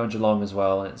 I'm going Geelong as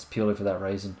well, and it's purely for that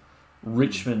reason.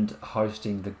 Richmond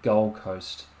hosting the Gold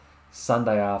Coast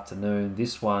Sunday afternoon.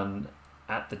 This one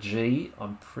at the G,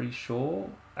 I'm pretty sure.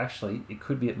 Actually, it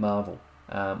could be at Marvel.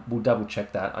 We'll double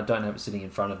check that. I don't have it sitting in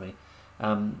front of me.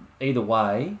 Either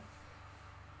way,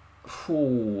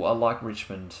 I like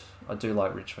Richmond. I do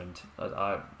like Richmond.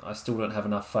 I still don't have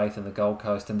enough faith in the Gold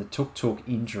Coast, and the Tuk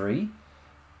injury,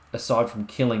 aside from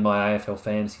killing my AFL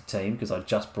fantasy team because I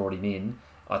just brought him in,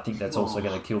 I think that's also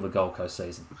going to kill the Gold Coast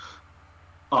season.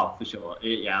 Oh, for sure.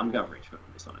 Yeah, I'm going Richmond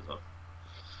on this one as well.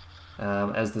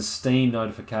 As the Steam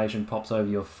notification pops over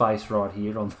your face right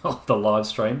here on the live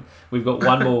stream, we've got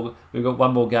one more. We've got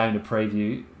one more game to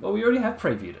preview. Well, we already have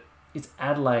previewed it. It's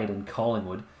Adelaide and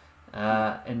Collingwood.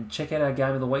 And check out our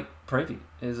Game of the Week preview.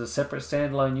 There's a separate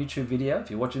standalone YouTube video. If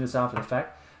you're watching this after the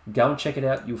fact, go and check it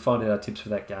out. You'll find out our tips for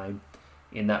that game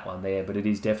in that one there. But it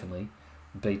is definitely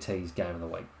BT's Game of the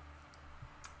Week.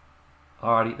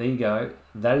 Alrighty, there you go.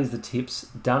 That is the tips.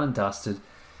 Done and dusted.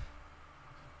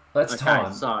 That's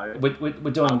time. So we're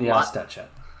doing the Our Stat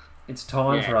Chat. It's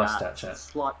time for our Stat Chat.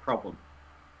 Slight problem.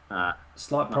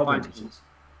 Slight problem.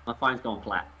 My phone's gone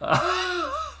flat.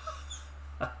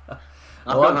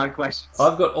 I've got no questions.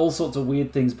 I've got all sorts of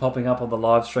weird things popping up on the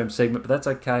live stream segment, but that's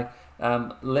okay.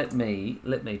 Let me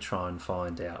try and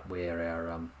find out where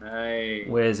our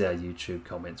where's our YouTube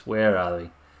comments? Where are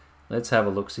they? Let's have a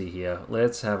look-see here.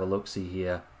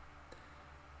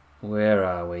 Where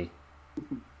are we?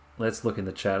 Let's look in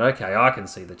the chat. Okay, I can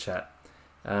see the chat.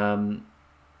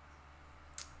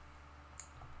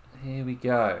 Here we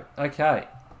go. Okay.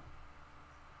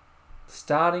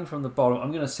 Starting from the bottom,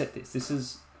 I'm going to set this. This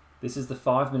is the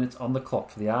 5 minutes on the clock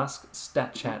for the Ask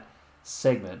Stat Chat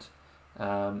segment.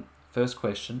 First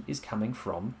question is coming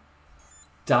from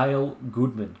Dale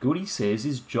Goodman. Goody says,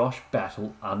 is Josh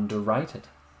Battle underrated?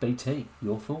 BT,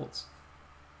 your thoughts?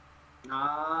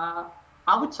 I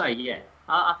would say, yeah.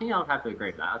 I think I would have to agree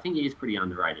with that. I think he is pretty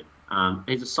underrated.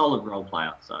 He's a solid role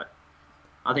player, so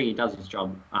I think he does his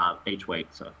job each week.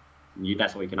 So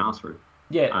that's what we can ask for.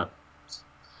 Yeah.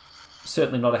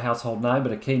 Certainly not a household name,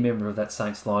 but a key member of that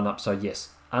Saints lineup. So yes,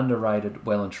 underrated,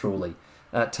 well and truly.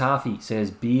 Taffy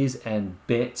says beers and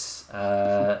bets.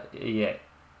 Yeah,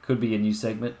 could be a new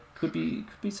segment. Could be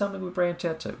something we branch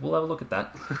out to. We'll have a look at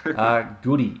that.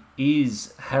 Goody,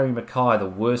 is Harry Mackay the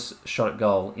worst shot at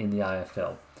goal in the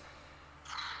AFL?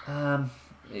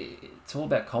 It's all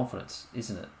about confidence,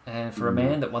 isn't it? And for a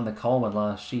man that won the Coleman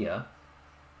last year,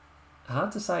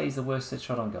 hard to say he's the worst set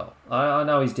shot on goal. I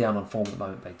know he's down on form at the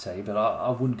moment, BT, but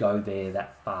I wouldn't go there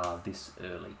that far this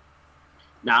early.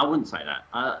 No, I wouldn't say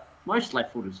that. Most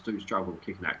left footers do struggle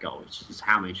kicking that goal. It's just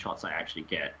how many shots they actually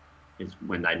get is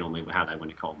when they normally how they win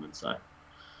a Coleman. So,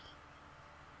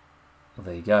 well,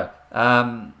 there you go.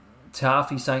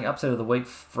 Taffy saying upset of the week,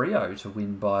 Freo to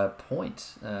win by a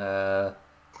point.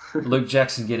 Luke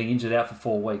Jackson getting injured out for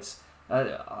 4 weeks.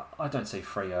 I don't see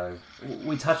Freo.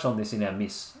 We touched on this in our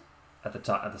miss at the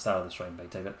start of the stream,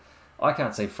 BT, but I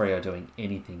can't see Freo doing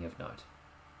anything of note.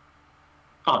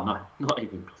 Oh no, not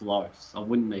even close. I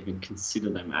wouldn't even consider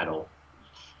them at all.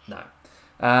 No.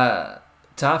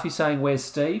 Taffy saying, where's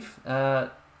Steve?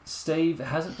 Steve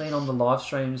hasn't been on the live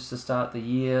streams to start the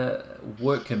year.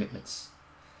 Work commitments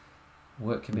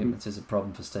is a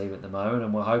problem for Steve at the moment,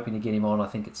 and we're hoping to get him on, I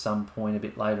think, at some point a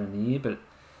bit later in the year, but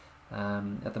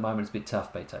at the moment it's a bit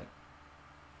tough, BT.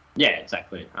 Yeah,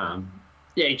 exactly.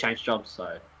 Yeah, he changed jobs, so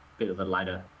a bit of a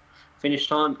later finish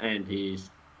time, and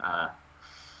he's,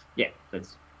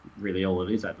 that's really all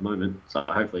it is at the moment. So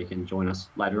hopefully he can join us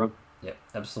later on. Yeah,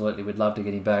 absolutely. We'd love to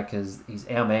get him back because he's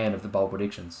our man of the bold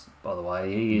predictions, by the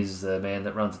way. He is the man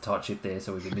that runs a tight ship there,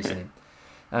 so we've been missing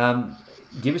him.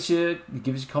 Give us your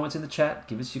comments in the chat.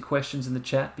 Give us your questions in the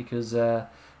chat because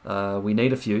we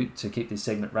need a few to keep this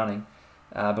segment running.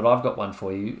 But I've got one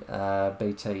for you,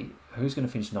 BT. Who's going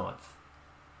to finish ninth?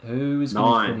 Who is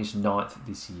going to finish ninth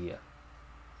this year?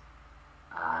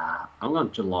 I'm going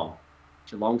Geelong.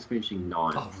 Geelong's finishing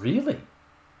ninth. Oh, really?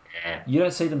 Yeah. You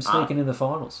don't see them sneaking in the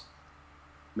finals?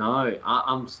 No,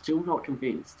 I'm still not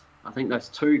convinced. I think those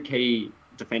two key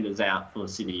defenders out for the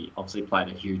City obviously played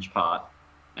a huge part.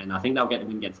 And I think they'll get the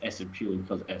win against Essendon purely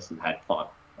because Essendon had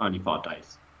only 5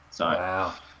 days. So,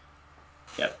 wow.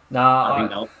 Yeah.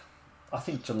 No, I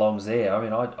think Geelong's there. I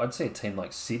mean, I'd see a team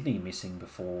like Sydney missing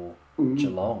before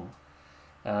Geelong.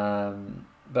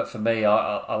 But for me,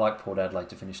 I like Port Adelaide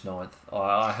to finish ninth.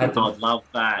 I'd love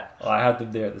that. I had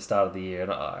them there at the start of the year,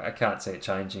 and I can't see it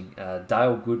changing.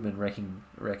 Dale Goodman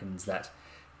reckons that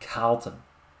Carlton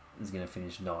is going to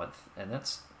finish ninth, and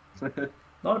that's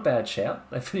not a bad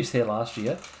shout. They finished there last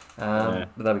year, but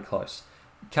they'll be close.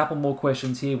 Couple more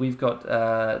questions here. We've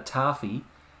got Taffy.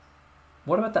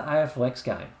 What about the AFL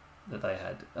game that they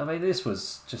had? I mean, this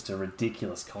was just a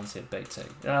ridiculous concept, BT.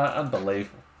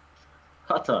 Unbelievable.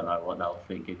 I don't know what they were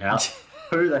thinking.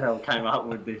 Who the hell came up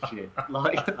with this shit?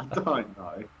 Like, I don't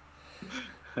know.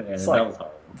 Yeah, it's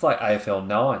like AFL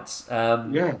Nights.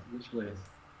 Yeah, literally.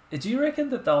 Do you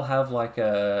reckon that they'll have like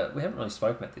a... We haven't really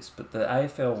spoken about this, but the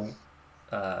AFL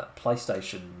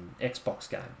PlayStation Xbox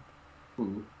game.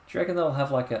 Do you reckon they'll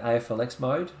have like an AFLX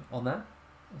mode on that?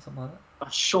 Or something like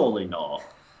that? Surely not.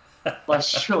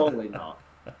 Surely not.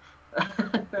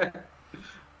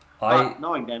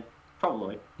 Knowing them,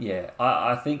 probably. Yeah,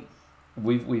 I think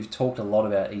we've talked a lot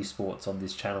about esports on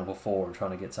this channel before and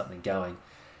trying to get something going.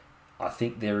 I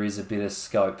think there is a bit of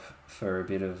scope for a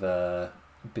bit of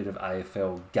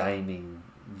AFL gaming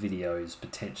videos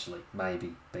potentially,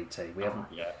 maybe BT.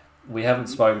 We haven't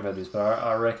spoken about this, but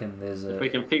I reckon there's if we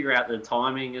can figure out the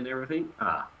timing and everything,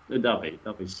 that'll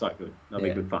be so good. That'll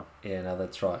be good fun. Yeah, no,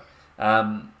 that's right.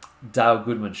 Dale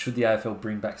Goodman, should the AFL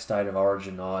bring back State of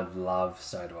Origin? I'd love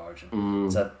State of Origin.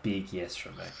 It's a big yes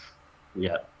from me.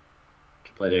 Yeah,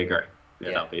 completely agree.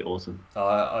 Yeah, that'd be awesome.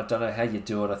 I don't know how you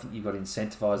do it. I think you've got to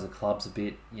incentivise the clubs a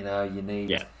bit. You know, you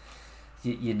need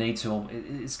you need to.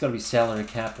 It's got to be salary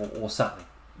cap or something.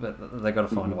 But they've got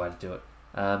to find a way to do it.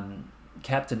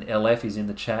 Captain LF is in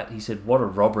the chat. He said, "What a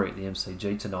robbery at the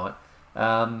MCG tonight."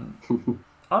 I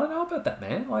don't know about that,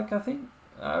 man. Like, I think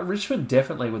Richmond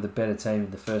definitely were the better team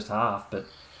in the first half, but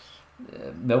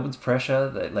Melbourne's pressure,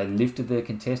 they lifted their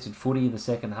contested footy in the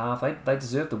second half. They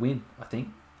deserved the win, I think.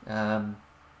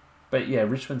 But yeah,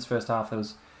 Richmond's first half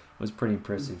was pretty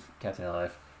impressive, Captain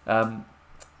LF.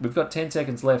 We've got 10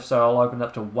 seconds left, so I'll open it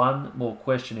up to one more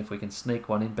question if we can sneak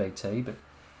one in, BT. But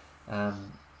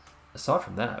aside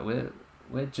from that, we're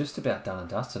just about done and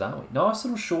dusted, aren't we? Nice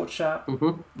little short, sharp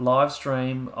live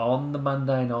stream on the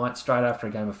Monday night, straight after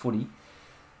a game of footy.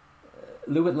 A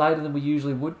little bit later than we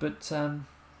usually would, but I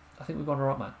think we've gone all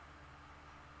right, mate.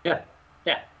 Yeah.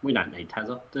 We don't need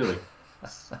Tazza, do we?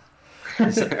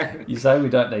 You say we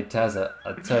don't need Tazza.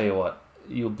 I tell you what,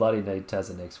 you'll bloody need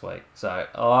Tazza next week. So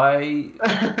I'm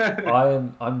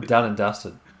done and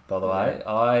dusted. By the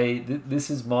way,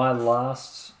 this is my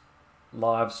last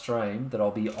live stream that I'll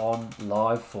be on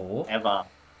live for ever.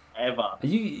 Are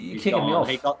you kicking me off?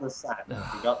 He got the sack.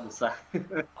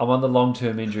 I'm on the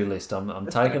long-term injury list. I'm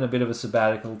taking a bit of a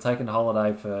sabbatical, taking a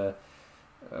holiday for.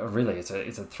 Really, it's a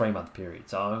 3-month period,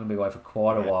 so I'm going to be away for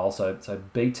quite a while. So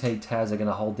BT Taz are going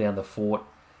to hold down the fort.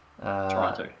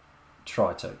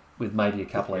 Try to, with maybe a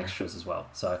couple extras as well.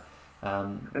 So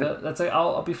but that's it.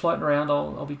 I'll be floating around.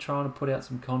 I'll be trying to put out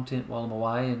some content while I'm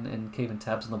away and keeping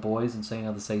tabs on the boys and seeing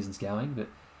how the season's going.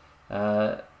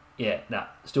 But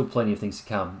still plenty of things to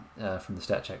come from the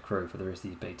Stat Chat crew for the rest of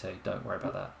the BT. Don't worry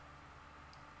about that.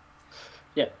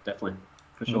 Yeah, definitely.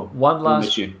 For sure. One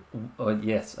last. We'll miss you.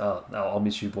 Yes. I'll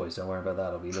miss you, boys. Don't worry about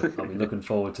that. I'll be looking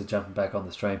forward to jumping back on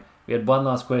the stream. We had one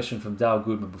last question from Dale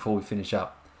Goodman before we finish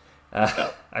up.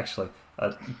 Actually,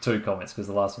 2 comments because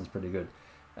the last one's pretty good.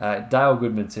 Dale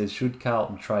Goodman says, "Should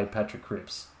Carlton trade Patrick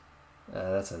Cripps?"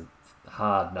 That's a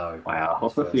hard no.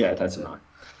 Wow. Yeah, that's a no.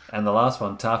 And the last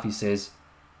one, Taffy says,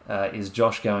 "Is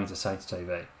Josh going to Saints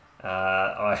TV?"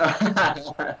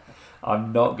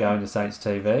 I'm not going to Saints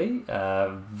TV.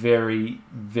 Very,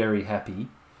 very happy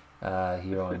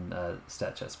here on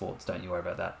Stat Chat Sports. Don't you worry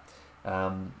about that.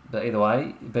 But either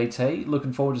way, BT,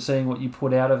 looking forward to seeing what you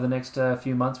put out over the next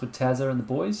few months with Tazza and the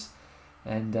boys.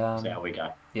 And see how we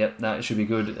go. Yep, no, it should be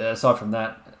good. Aside from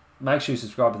that, make sure you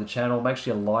subscribe to the channel. Make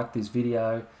sure you like this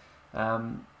video.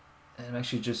 And make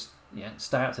sure you just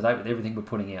stay up to date with everything we're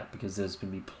putting out, because there's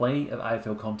going to be plenty of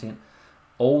AFL content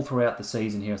all throughout the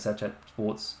season here on Stat Chat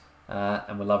Sports.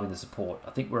 And we're loving the support.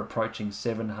 I think we're approaching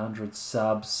 700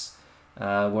 subs.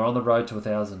 We're on the road to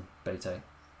 1,000, BT.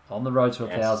 On the road to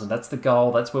 1,000. That's the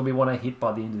goal. That's where we want to hit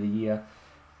by the end of the year.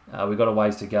 We've got a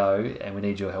ways to go, and we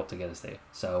need your help to get us there.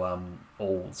 So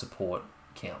all support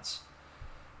counts.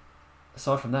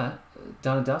 Aside from that,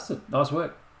 done and dusted. Nice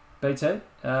work, BT.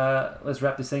 Let's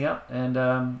wrap this thing up. And,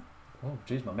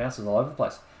 my mouse is all over the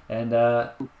place. And,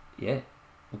 we'll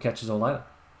catch us all later.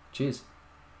 Cheers.